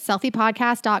comment at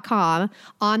selfiepodcast.com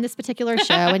on this particular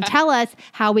show and tell us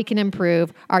how we can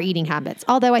improve our eating habits.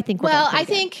 Although I think and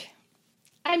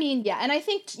I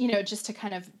think, just to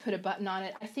kind of put a button on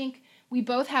it, I think we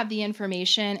both have the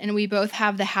information and we both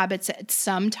have the habits at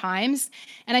some times.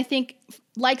 And I think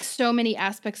like so many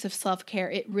aspects of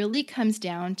self-care, it really comes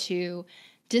down to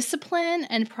discipline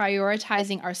and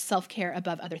prioritizing our self-care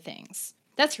above other things.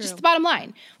 That's just the bottom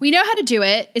line. We know how to do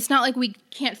it. It's not like we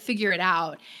can't figure it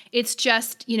out. It's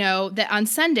just, that on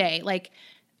Sunday,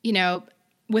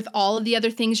 with all of the other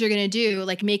things you're going to do,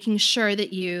 making sure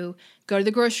that you go to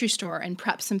the grocery store and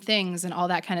prep some things and all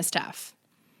that kind of stuff.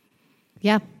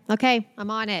 Yeah. Okay. I'm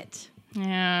on it.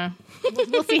 Yeah.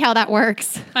 We'll see how that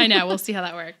works. I know. We'll see how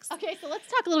that works. Okay. So let's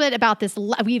talk a little bit about this.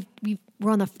 We're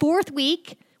on the 4th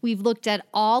week. We've looked at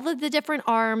all of the different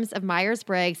arms of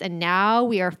Myers-Briggs, and now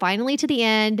we are finally to the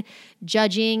end,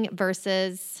 judging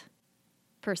versus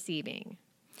perceiving.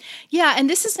 Yeah, and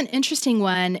this is an interesting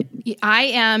one. I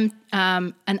am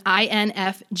an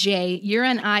INFJ, you're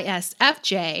an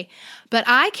ISFJ, but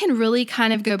I can really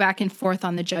kind of go back and forth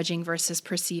on the judging versus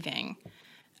perceiving.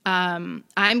 I'm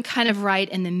kind of right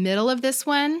in the middle of this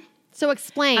one. So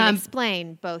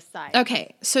explain both sides.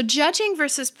 Okay, so judging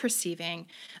versus perceiving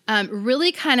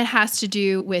really kind of has to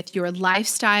do with your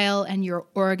lifestyle and your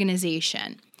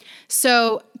organization.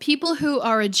 So people who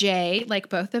are a J, like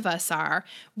both of us are,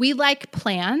 we like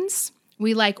plans,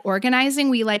 we like organizing,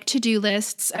 we like to-do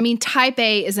lists. Type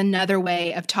A is another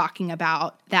way of talking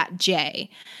about that J.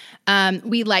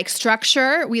 We like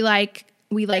structure, we like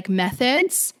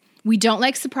methods. We don't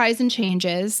like surprise and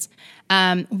changes.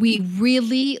 We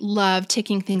really love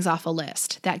ticking things off a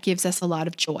list. That gives us a lot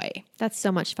of joy. That's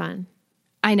so much fun.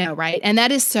 I know, right? And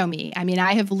that is so me.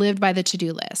 I have lived by the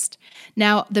to-do list.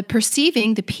 Now, the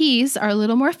perceiving, the Ps, are a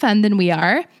little more fun than we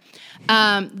are.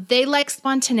 They like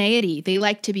spontaneity. They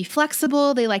like to be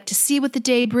flexible. They like to see what the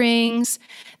day brings.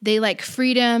 They like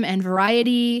freedom and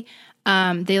variety.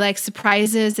 They like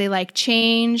surprises. They like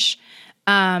change.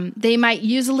 They might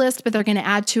use a list, but they're going to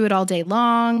add to it all day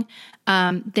long.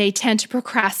 They tend to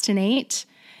procrastinate,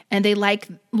 and they like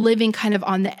living kind of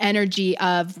on the energy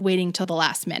of waiting till the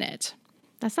last minute.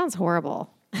 That sounds horrible.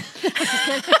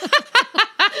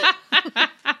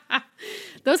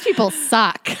 Those people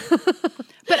suck.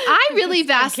 But I really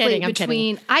vacillate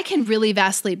I can really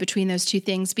vacillate between those two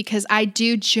things because I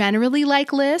do generally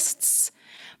like lists,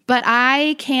 but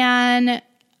I can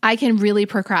really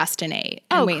procrastinate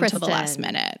and wait until the last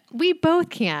minute. We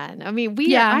both can.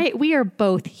 We are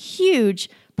both huge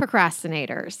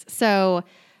procrastinators. So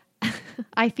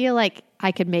I feel like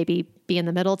I could maybe be in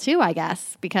the middle too, I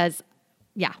guess, because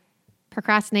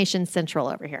procrastination central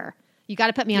over here. You got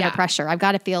to put me under pressure. I've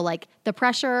got to feel like the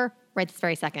pressure right this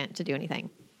very second to do anything.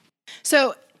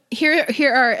 So here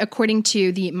are, according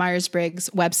to the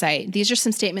Myers-Briggs website, these are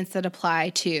some statements that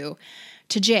apply to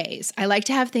J's. I like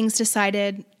to have things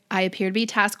decided. I appear to be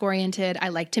task-oriented. I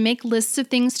like to make lists of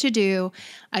things to do.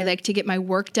 I like to get my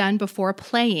work done before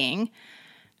playing,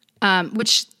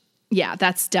 which,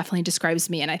 that's definitely describes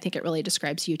me, and I think it really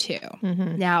describes you too.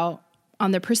 Mm-hmm. Now, on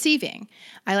the perceiving,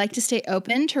 I like to stay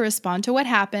open to respond to what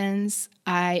happens.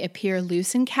 I appear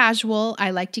loose and casual. I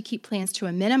like to keep plans to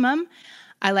a minimum.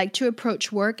 I like to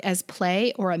approach work as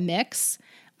play or a mix.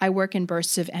 I work in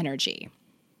bursts of energy.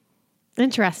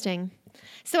 Interesting.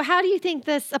 So how do you think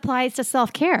this applies to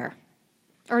self-care?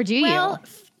 Or do you? Well,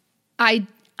 I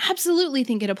absolutely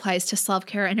think it applies to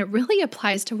self-care, and it really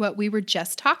applies to what we were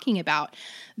just talking about.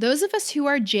 Those of us who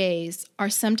are J's are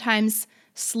sometimes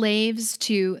slaves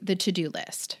to the to-do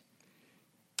list.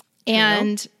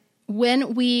 And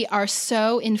when we are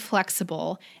so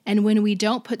inflexible and when we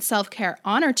don't put self-care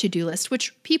on our to-do list,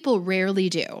 which people rarely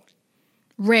do,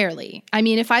 rarely.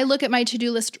 If I look at my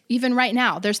to-do list, even right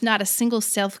now, there's not a single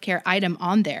self-care item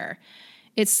on there.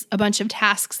 It's a bunch of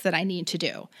tasks that I need to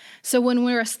do. So when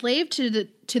we're a slave to the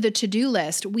to-do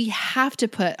list, we have to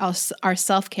put our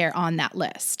self-care on that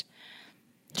list.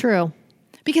 True.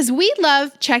 Because we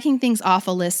love checking things off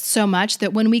a list so much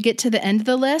that when we get to the end of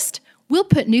the list, we'll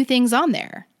put new things on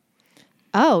there.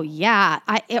 Oh yeah.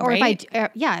 Right?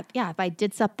 If I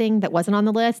did something that wasn't on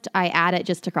the list, I add it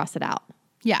just to cross it out.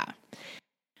 Yeah.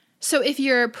 So if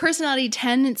your personality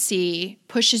tendency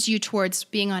pushes you towards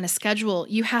being on a schedule,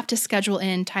 you have to schedule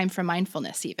in time for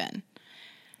mindfulness even.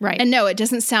 Right. And no, it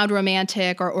doesn't sound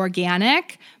romantic or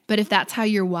organic, but if that's how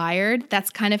you're wired, that's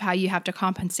kind of how you have to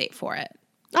compensate for it.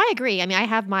 I agree. I mean, I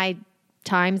have my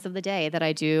times of the day that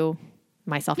I do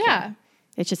my self-care. Yeah.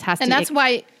 It just has to. And that's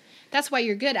why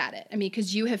you're good at it. I mean,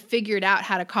 because you have figured out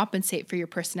how to compensate for your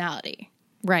personality.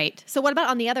 Right. So what about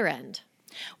on the other end?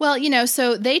 Well,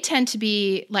 so they tend to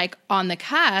be like on the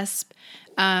cusp,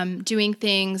 doing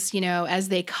things, as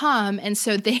they come. And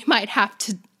so they might have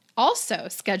to also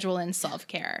schedule in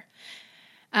self-care.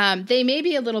 They may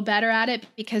be a little better at it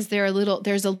because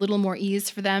there's a little more ease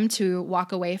for them to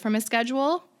walk away from a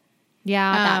schedule.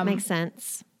 Yeah, that makes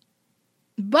sense.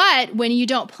 But when you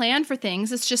don't plan for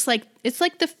things, it's like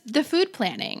the food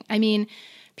planning. I mean,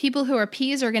 people who are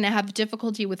P's are going to have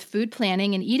difficulty with food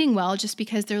planning and eating well just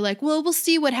because they're like, well, we'll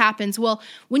see what happens. Well,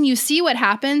 when you see what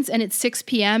happens and it's 6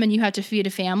 p.m. and you have to feed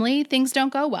a family, things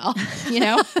don't go well,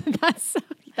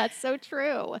 That's so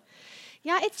true.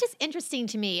 Yeah, it's just interesting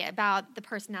to me about the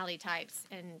personality types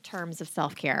in terms of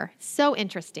self-care. So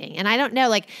interesting. And I don't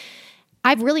know,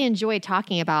 I've really enjoyed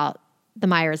talking about the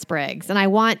Myers-Briggs, and I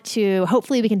want to,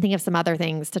 hopefully we can think of some other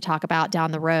things to talk about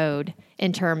down the road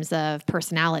in terms of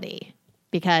personality,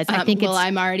 because I think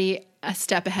I'm already a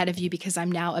step ahead of you because I'm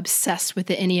now obsessed with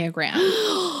the Enneagram.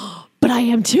 But I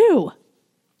am too.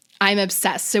 I'm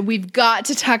obsessed. So we've got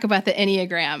to talk about the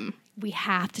Enneagram. We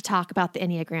have to talk about the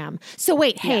Enneagram. So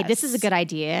wait, hey, This is a good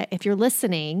idea. If you're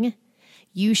listening,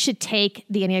 you should take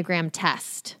the Enneagram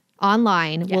test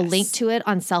online. Yes. We'll link to it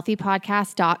on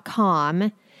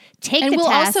selfiepodcast.com. And we'll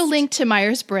test. Also link to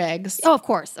Myers-Briggs. Oh, of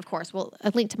course. We'll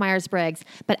link to Myers-Briggs,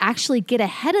 but actually get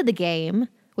ahead of the game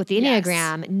with the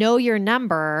Enneagram, know your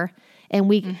number, and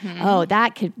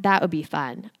that would be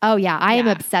fun. Oh yeah, I am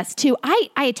obsessed too. I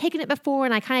had taken it before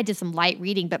and I kind of did some light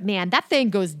reading, but man, that thing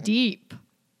goes deep.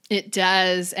 It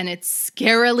does, and it's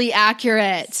scarily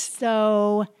accurate.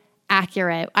 So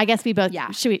accurate. I guess we both,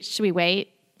 should we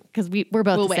wait? Because we're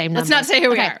both the same number. Let's not say who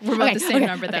we are. We're both the same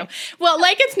number, though. Well,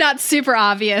 it's not super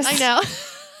obvious. I know.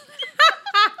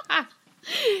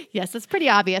 Yes, it's pretty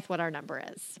obvious what our number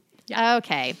is. Yeah.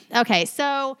 Okay.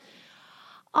 So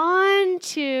on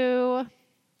to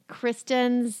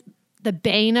Kristen's, the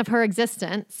bane of her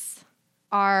existence,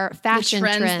 our fashion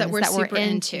trends that we're super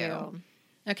into.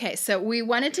 Okay, so we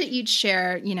wanted to each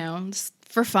share,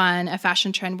 for fun, a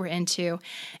fashion trend we're into.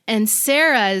 And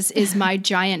Sarah's is my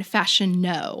giant fashion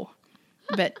no.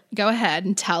 But go ahead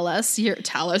and tell us your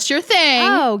thing.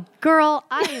 Oh, girl,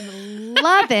 I am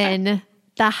loving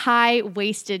the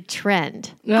high-waisted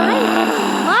trend.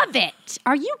 I love it.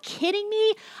 Are you kidding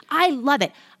me? I love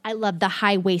it. I love the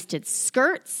high-waisted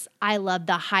skirts. I love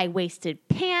the high-waisted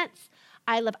pants.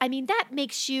 That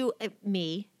makes you,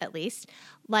 me at least,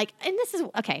 and this is,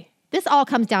 okay, this all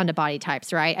comes down to body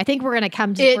types, right? I think we're going to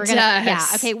come to, does. Yeah,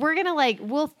 okay, we're going to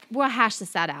we'll hash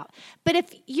this out. But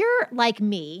if you're like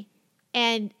me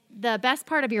and the best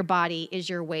part of your body is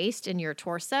your waist and your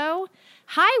torso,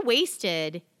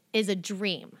 high-waisted is a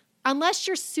dream. Unless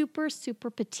you're super, super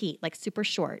petite, super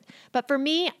short. But for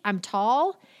me, I'm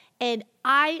tall. And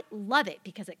I love it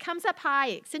because it comes up high,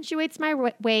 it accentuates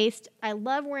my waist. I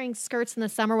love wearing skirts in the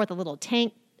summer with a little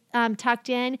tank tucked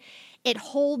in. It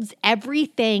holds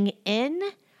everything in.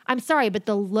 I'm sorry, but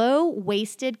the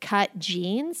low-waisted cut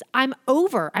jeans, I'm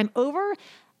over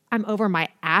my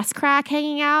ass crack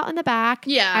hanging out in the back.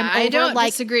 Yeah, I don't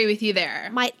disagree with you there.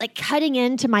 My cutting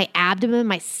into my abdomen,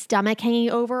 my stomach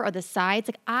hanging over, or the sides.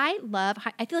 I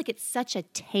feel like it's such a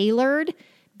tailored,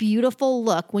 beautiful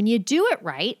look when you do it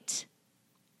right.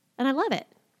 And I love it.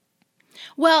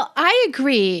 Well, I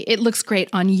agree. It looks great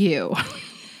on you.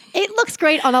 It looks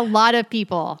great on a lot of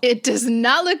people. It does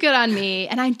not look good on me.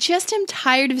 And I just am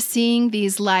tired of seeing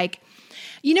these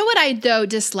you know what I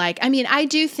dislike? I mean, I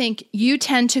do think you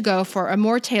tend to go for a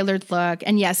more tailored look.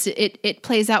 And yes, it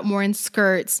plays out more in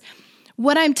skirts.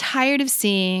 What I'm tired of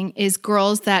seeing is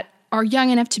girls that are young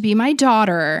enough to be my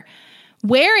daughter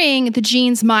wearing the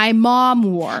jeans my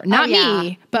mom wore. Not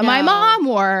me, but my mom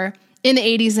wore in the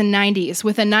 80s and 90s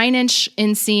with a 9-inch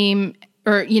inseam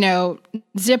or,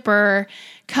 zipper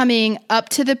coming up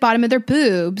to the bottom of their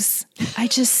boobs.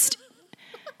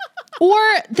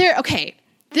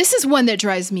 This is one that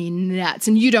drives me nuts,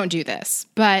 and you don't do this,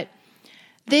 but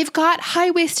they've got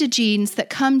high-waisted jeans that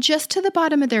come just to the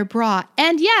bottom of their bra,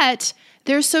 and yet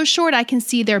they're so short I can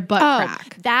see their butt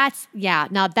crack.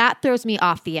 Now that throws me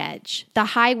off the edge. The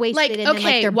high-waisted and then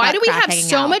like their why butt do we crack have hanging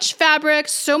so out? much fabric,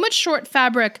 so much short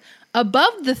fabric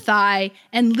above the thigh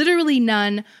and literally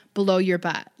none below your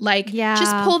butt? Like,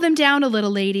 just pull them down a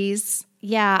little, ladies.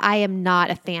 Yeah, I am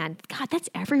not a fan. God, that's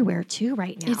everywhere too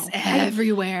right now. It's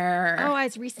everywhere. I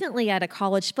was recently at a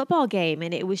college football game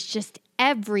and it was just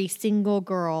every single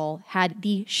girl had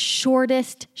the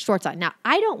shortest shorts on. Now,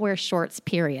 I don't wear shorts,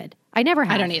 period. I never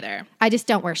have. I don't either. I just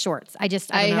don't wear shorts. I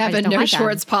have a no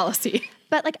shorts policy.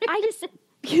 But like,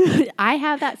 I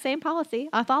have that same policy.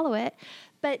 I follow it.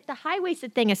 But the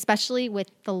high-waisted thing, especially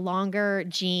with the longer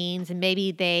jeans, and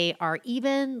maybe they are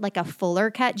even like a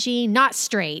fuller cut jean, not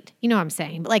straight, you know what I'm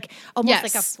saying, but like almost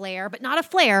like a flare, but not a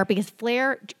flare, because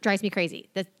flare drives me crazy.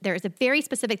 There is a very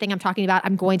specific thing I'm talking about.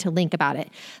 I'm going to link about it.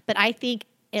 But I think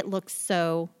it looks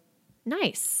so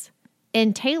nice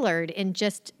and tailored and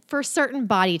just for certain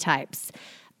body types.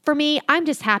 For me, I'm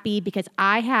just happy because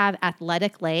I have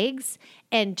athletic legs,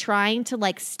 and trying to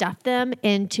like stuff them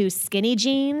into skinny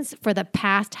jeans for the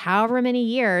past however many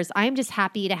years, I'm just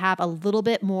happy to have a little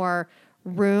bit more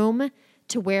room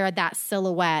to wear that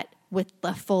silhouette with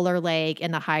the fuller leg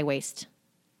and the high waist.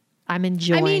 I'm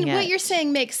enjoying it. What you're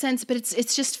saying makes sense, but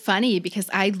it's just funny because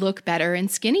I look better in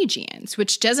skinny jeans,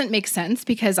 which doesn't make sense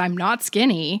because I'm not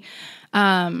skinny.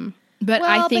 But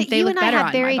I think they look better on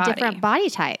my body. You and I have very different body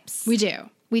types. We do.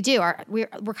 We do. We're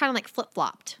kind of like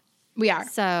flip-flopped. We are.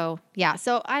 So, yeah.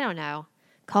 So, I don't know.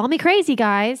 Call me crazy,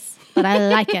 guys, but I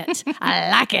like it. I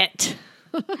like it.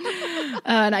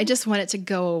 And I just want it to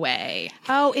go away.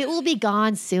 Oh, it will be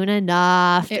gone soon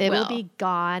enough. It will be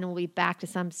gone. We'll be back to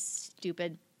some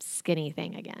stupid skinny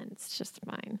thing again. It's just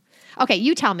fine. Okay,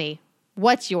 you tell me.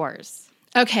 What's yours?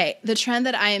 Okay, the trend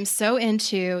that I am so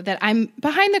into, that I'm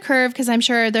behind the curve because I'm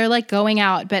sure they're like going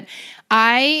out, but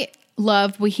I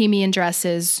love bohemian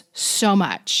dresses so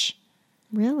much.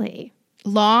 Really?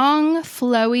 Long,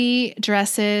 flowy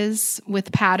dresses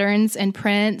with patterns and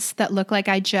prints that look like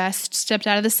I just stepped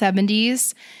out of the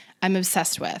 70s. I'm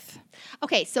obsessed with.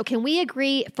 Okay, so can we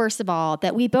agree, first of all,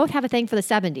 that we both have a thing for the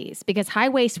 70s because high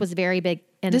waist was very big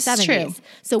in the 70s. This is true.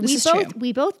 So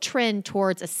we both trend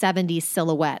towards a 70s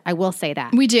silhouette. I will say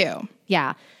that. We do.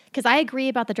 Yeah. Because I agree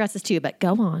about the dresses too, but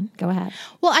go on. Go ahead.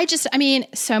 Well,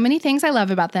 so many things I love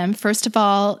about them. First of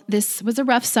all, this was a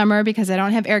rough summer because I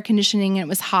don't have air conditioning and it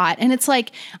was hot. And it's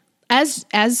like, as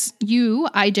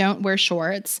I don't wear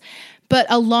shorts, but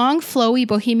a long, flowy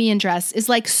bohemian dress is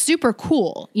like super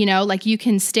cool, you know, like you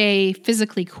can stay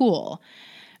physically cool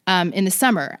in the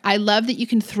summer. I love that you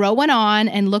can throw one on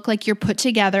and look like you're put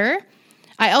together.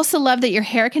 I also love that your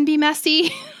hair can be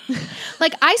messy.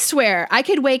 Like, I swear, I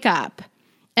could wake up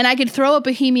and I could throw a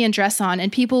bohemian dress on and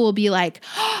people will be like,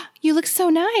 oh, you look so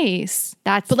nice.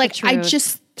 But like, I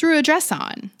just threw a dress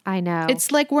on. I know.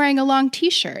 It's like wearing a long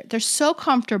t-shirt. They're so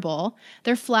comfortable.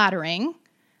 They're flattering.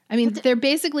 I mean, they're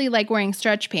basically like wearing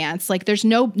stretch pants. Like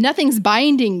nothing's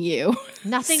binding you.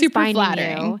 Nothing's super binding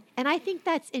flattering. you. And I think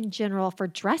that's in general for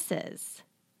dresses.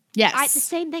 Yes. The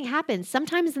same thing happens.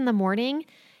 Sometimes in the morning,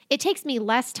 it takes me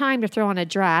less time to throw on a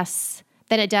dress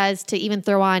than it does to even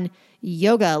throw on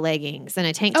yoga leggings and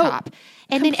a tank top.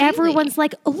 And completely. then everyone's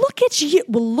like, look at you.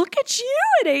 Well, look at you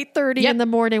at 8:30 in the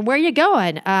morning. Where are you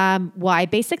going? Well, I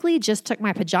basically just took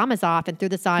my pajamas off and threw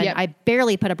this on. Yep. I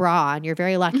barely put a bra on. You're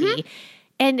very lucky. Mm-hmm.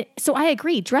 And so I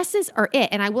agree. Dresses are it.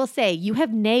 And I will say, you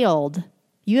have nailed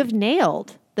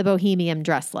the bohemian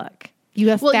dress look. You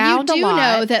have found a lot. You do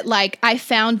know that, like, I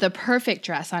found the perfect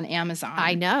dress on Amazon.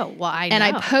 I know. Well, I know. And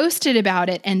I posted about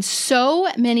it, and so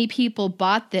many people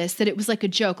bought this that it was like a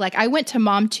joke. Like, I went to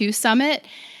Mom 2 Summit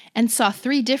and saw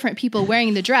 3 different people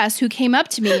wearing the dress who came up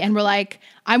to me and were like,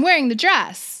 I'm wearing the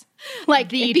dress. Like,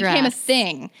 it became a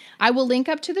thing. I will link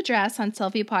up to the dress on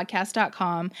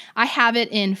selfiepodcast.com. I have it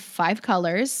in 5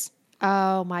 colors.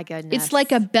 Oh, my goodness. It's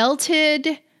like a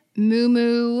belted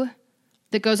muumuu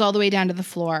that goes all the way down to the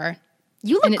floor.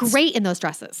 You look great in those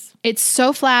dresses. It's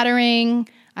so flattering.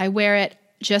 I wear it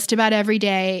just about every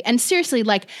day. And seriously,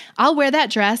 like, I'll wear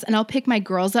that dress and I'll pick my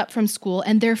girls up from school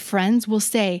and their friends will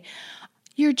say,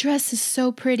 your dress is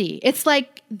so pretty. It's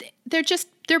like,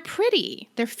 they're pretty.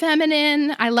 They're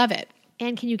feminine. I love it.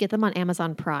 And can you get them on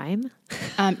Amazon Prime?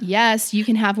 Yes, you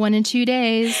can have one in 2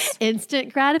 days.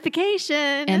 Instant gratification.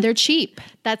 And they're cheap.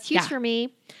 That's huge for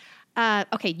me.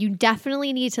 Okay, you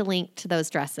definitely need to link to those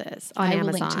dresses on Amazon. I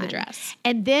will link to the dress.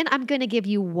 And then I'm going to give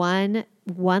you one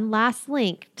last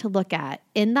link to look at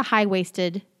in the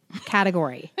high-waisted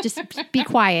category. Just be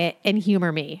quiet and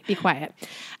humor me. Be quiet.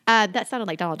 That sounded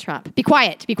like Donald Trump. Be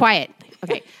quiet. Be quiet.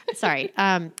 Okay. Sorry.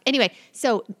 Anyway,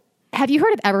 so have you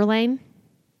heard of Everlane?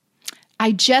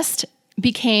 I just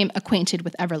became acquainted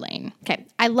with Everlane. Okay.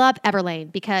 I love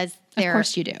Everlane because they're... Of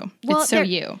course you do. It's so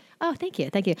you. Oh, thank you.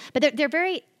 Thank you. But they're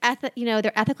very,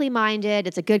 they're ethically minded.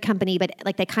 It's a good company, but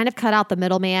like they kind of cut out the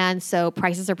middleman. So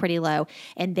prices are pretty low.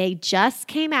 And they just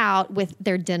came out with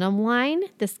their denim line.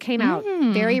 This came out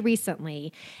very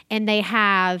recently. And they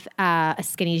have a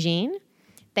skinny jean.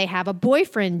 They have a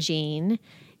boyfriend jean.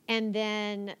 And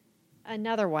then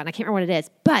another one. I can't remember what it is.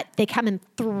 But they come in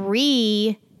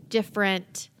 3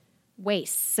 different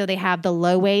waists. So they have the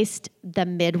low waist, the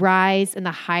mid-rise, and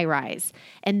the high-rise.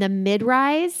 And the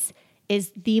mid-rise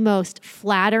is the most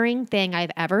flattering thing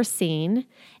I've ever seen.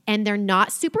 And they're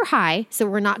not super high, so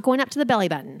we're not going up to the belly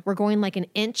button. We're going like an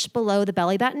inch below the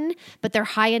belly button, but they're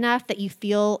high enough that you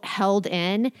feel held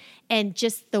in. And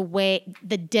just the way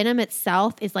the denim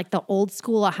itself is like the old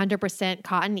school 100%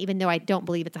 cotton, even though I don't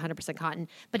believe it's 100% cotton,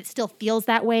 but it still feels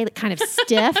that way, kind of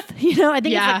stiff. I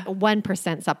think it's like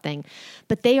 1% something.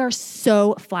 But they are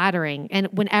so flattering. And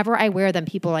whenever I wear them,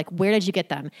 people are like, where did you get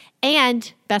them?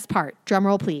 And best part, drum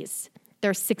roll please,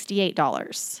 they're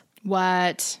 $68.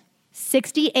 What?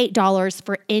 $68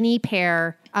 for any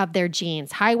pair of their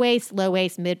jeans. High waist, low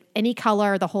waist, mid, any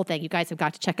color, the whole thing. You guys have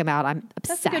got to check them out. I'm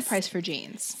obsessed. That's a good price for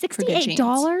jeans.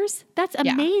 $68? That's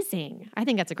amazing. I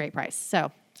think that's a great price.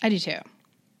 So I do too.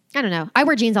 I don't know. I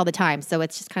wear jeans all the time, so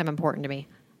it's just kind of important to me.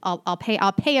 I'll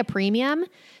pay a premium.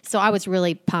 So I was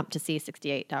really pumped to see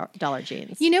 $68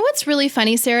 jeans. You know what's really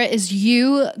funny, Sarah, is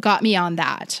you got me on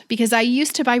that because I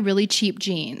used to buy really cheap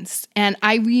jeans. And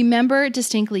I remember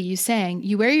distinctly you saying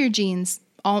you wear your jeans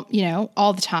all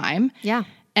the time. Yeah.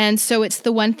 And so it's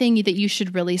the one thing that you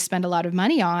should really spend a lot of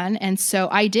money on. And so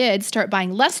I did start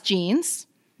buying less jeans,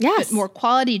 but more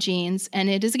quality jeans, and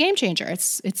it is a game changer.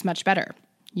 It's much better.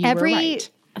 You were right.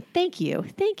 Thank you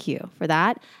for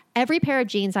that. Every pair of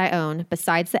jeans I own,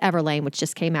 besides the Everlane, which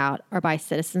just came out, are by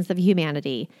Citizens of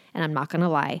Humanity. And I'm not going to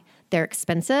lie, they're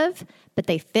expensive, but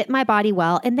they fit my body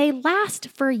well, and they last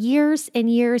for years and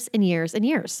years and years and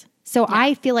years. So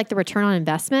I feel like the return on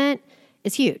investment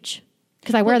is huge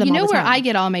because I wear them all the time. You know where I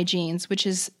get all my jeans, which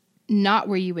is not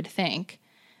where you would think.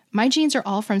 My jeans are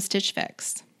all from Stitch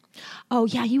Fix. Oh,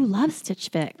 yeah, you love Stitch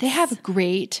Fix. They have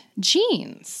great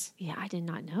jeans. Yeah, I did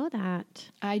not know that.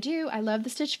 I do. I love the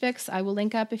Stitch Fix. I will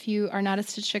link up if you are not a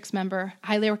Stitch Fix member.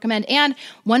 Highly recommend. And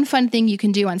one fun thing you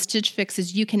can do on Stitch Fix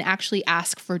is you can actually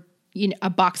ask for a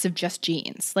box of just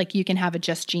jeans. Like you can have a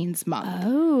just jeans month.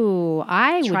 Oh,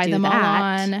 I would try do them that.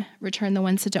 all on, return the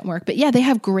ones that don't work. But yeah, they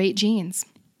have great jeans.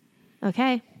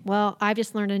 Okay. Well, I've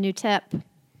just learned a new tip.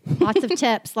 Lots of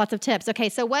tips, lots of tips. Okay,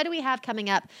 so what do we have coming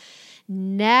up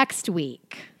next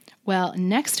week? Well,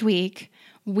 next week,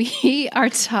 we are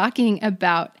talking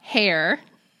about hair.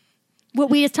 Well,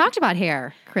 we just talked about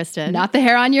hair, Kristen. Not the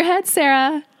hair on your head,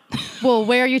 Sarah. Well,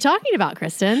 where are you talking about,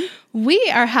 Kristen? We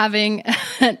are having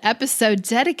an episode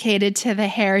dedicated to the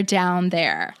hair down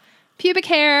there. Pubic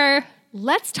hair.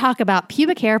 Let's talk about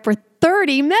pubic hair for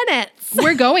 30 minutes.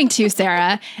 We're going to,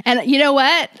 Sarah. And you know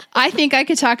what? I think I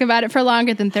could talk about it for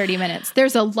longer than 30 minutes.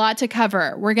 There's a lot to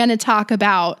cover. We're going to talk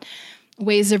about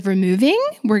ways of removing.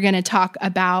 We're going to talk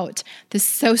about the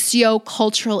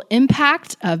socio-cultural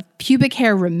impact of pubic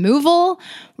hair removal.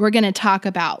 We're going to talk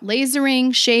about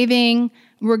lasering, shaving.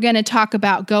 We're going to talk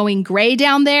about going gray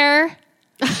down there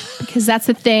because that's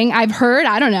a thing I've heard.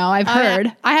 I don't know. I've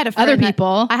heard. I had a friend other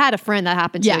people. I had a friend that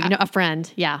happened to. Yeah. A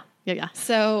friend. Yeah.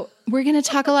 So we're going to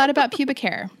talk a lot about pubic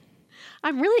hair.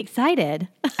 I'm really excited.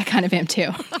 I kind of am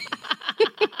too.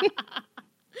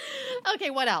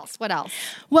 Okay, what else?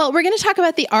 Well, we're going to talk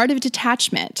about the art of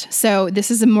detachment. So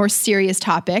this is a more serious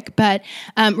topic, but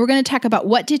we're going to talk about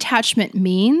what detachment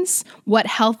means, what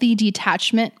healthy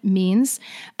detachment means.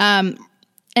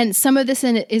 And some of this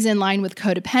is in line with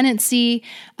codependency,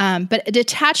 but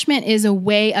detachment is a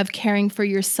way of caring for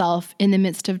yourself in the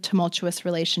midst of tumultuous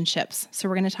relationships. So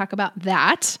we're going to talk about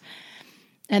that.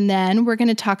 And then we're going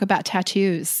to talk about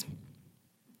tattoos.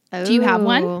 Oh, do you have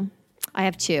one? I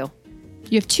have 2.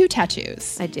 You have 2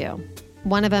 tattoos. I do.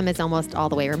 One of them is almost all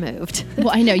the way removed.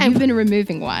 Well, I know. You've been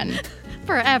removing one.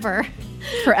 Forever.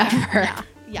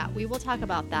 Yeah, we will talk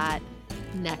about that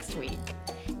next week.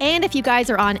 And if you guys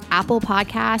are on Apple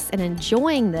Podcasts and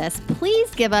enjoying this, please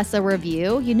give us a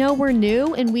review. You know we're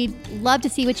new, and we'd love to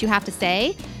see what you have to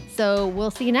say. So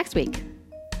we'll see you next week.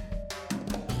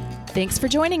 Thanks for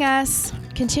joining us.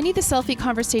 Continue the selfie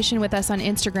conversation with us on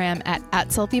Instagram at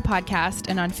Selfie Podcast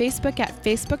and on Facebook at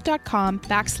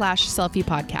facebook.com/selfie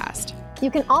podcast. You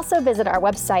can also visit our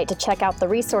website to check out the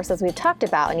resources we've talked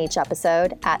about in each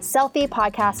episode at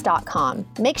selfiepodcast.com.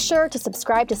 Make sure to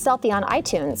subscribe to Selfie on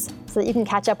iTunes so that you can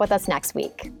catch up with us next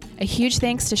week. A huge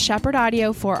thanks to Shepherd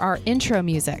Audio for our intro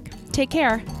music. Take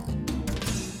care.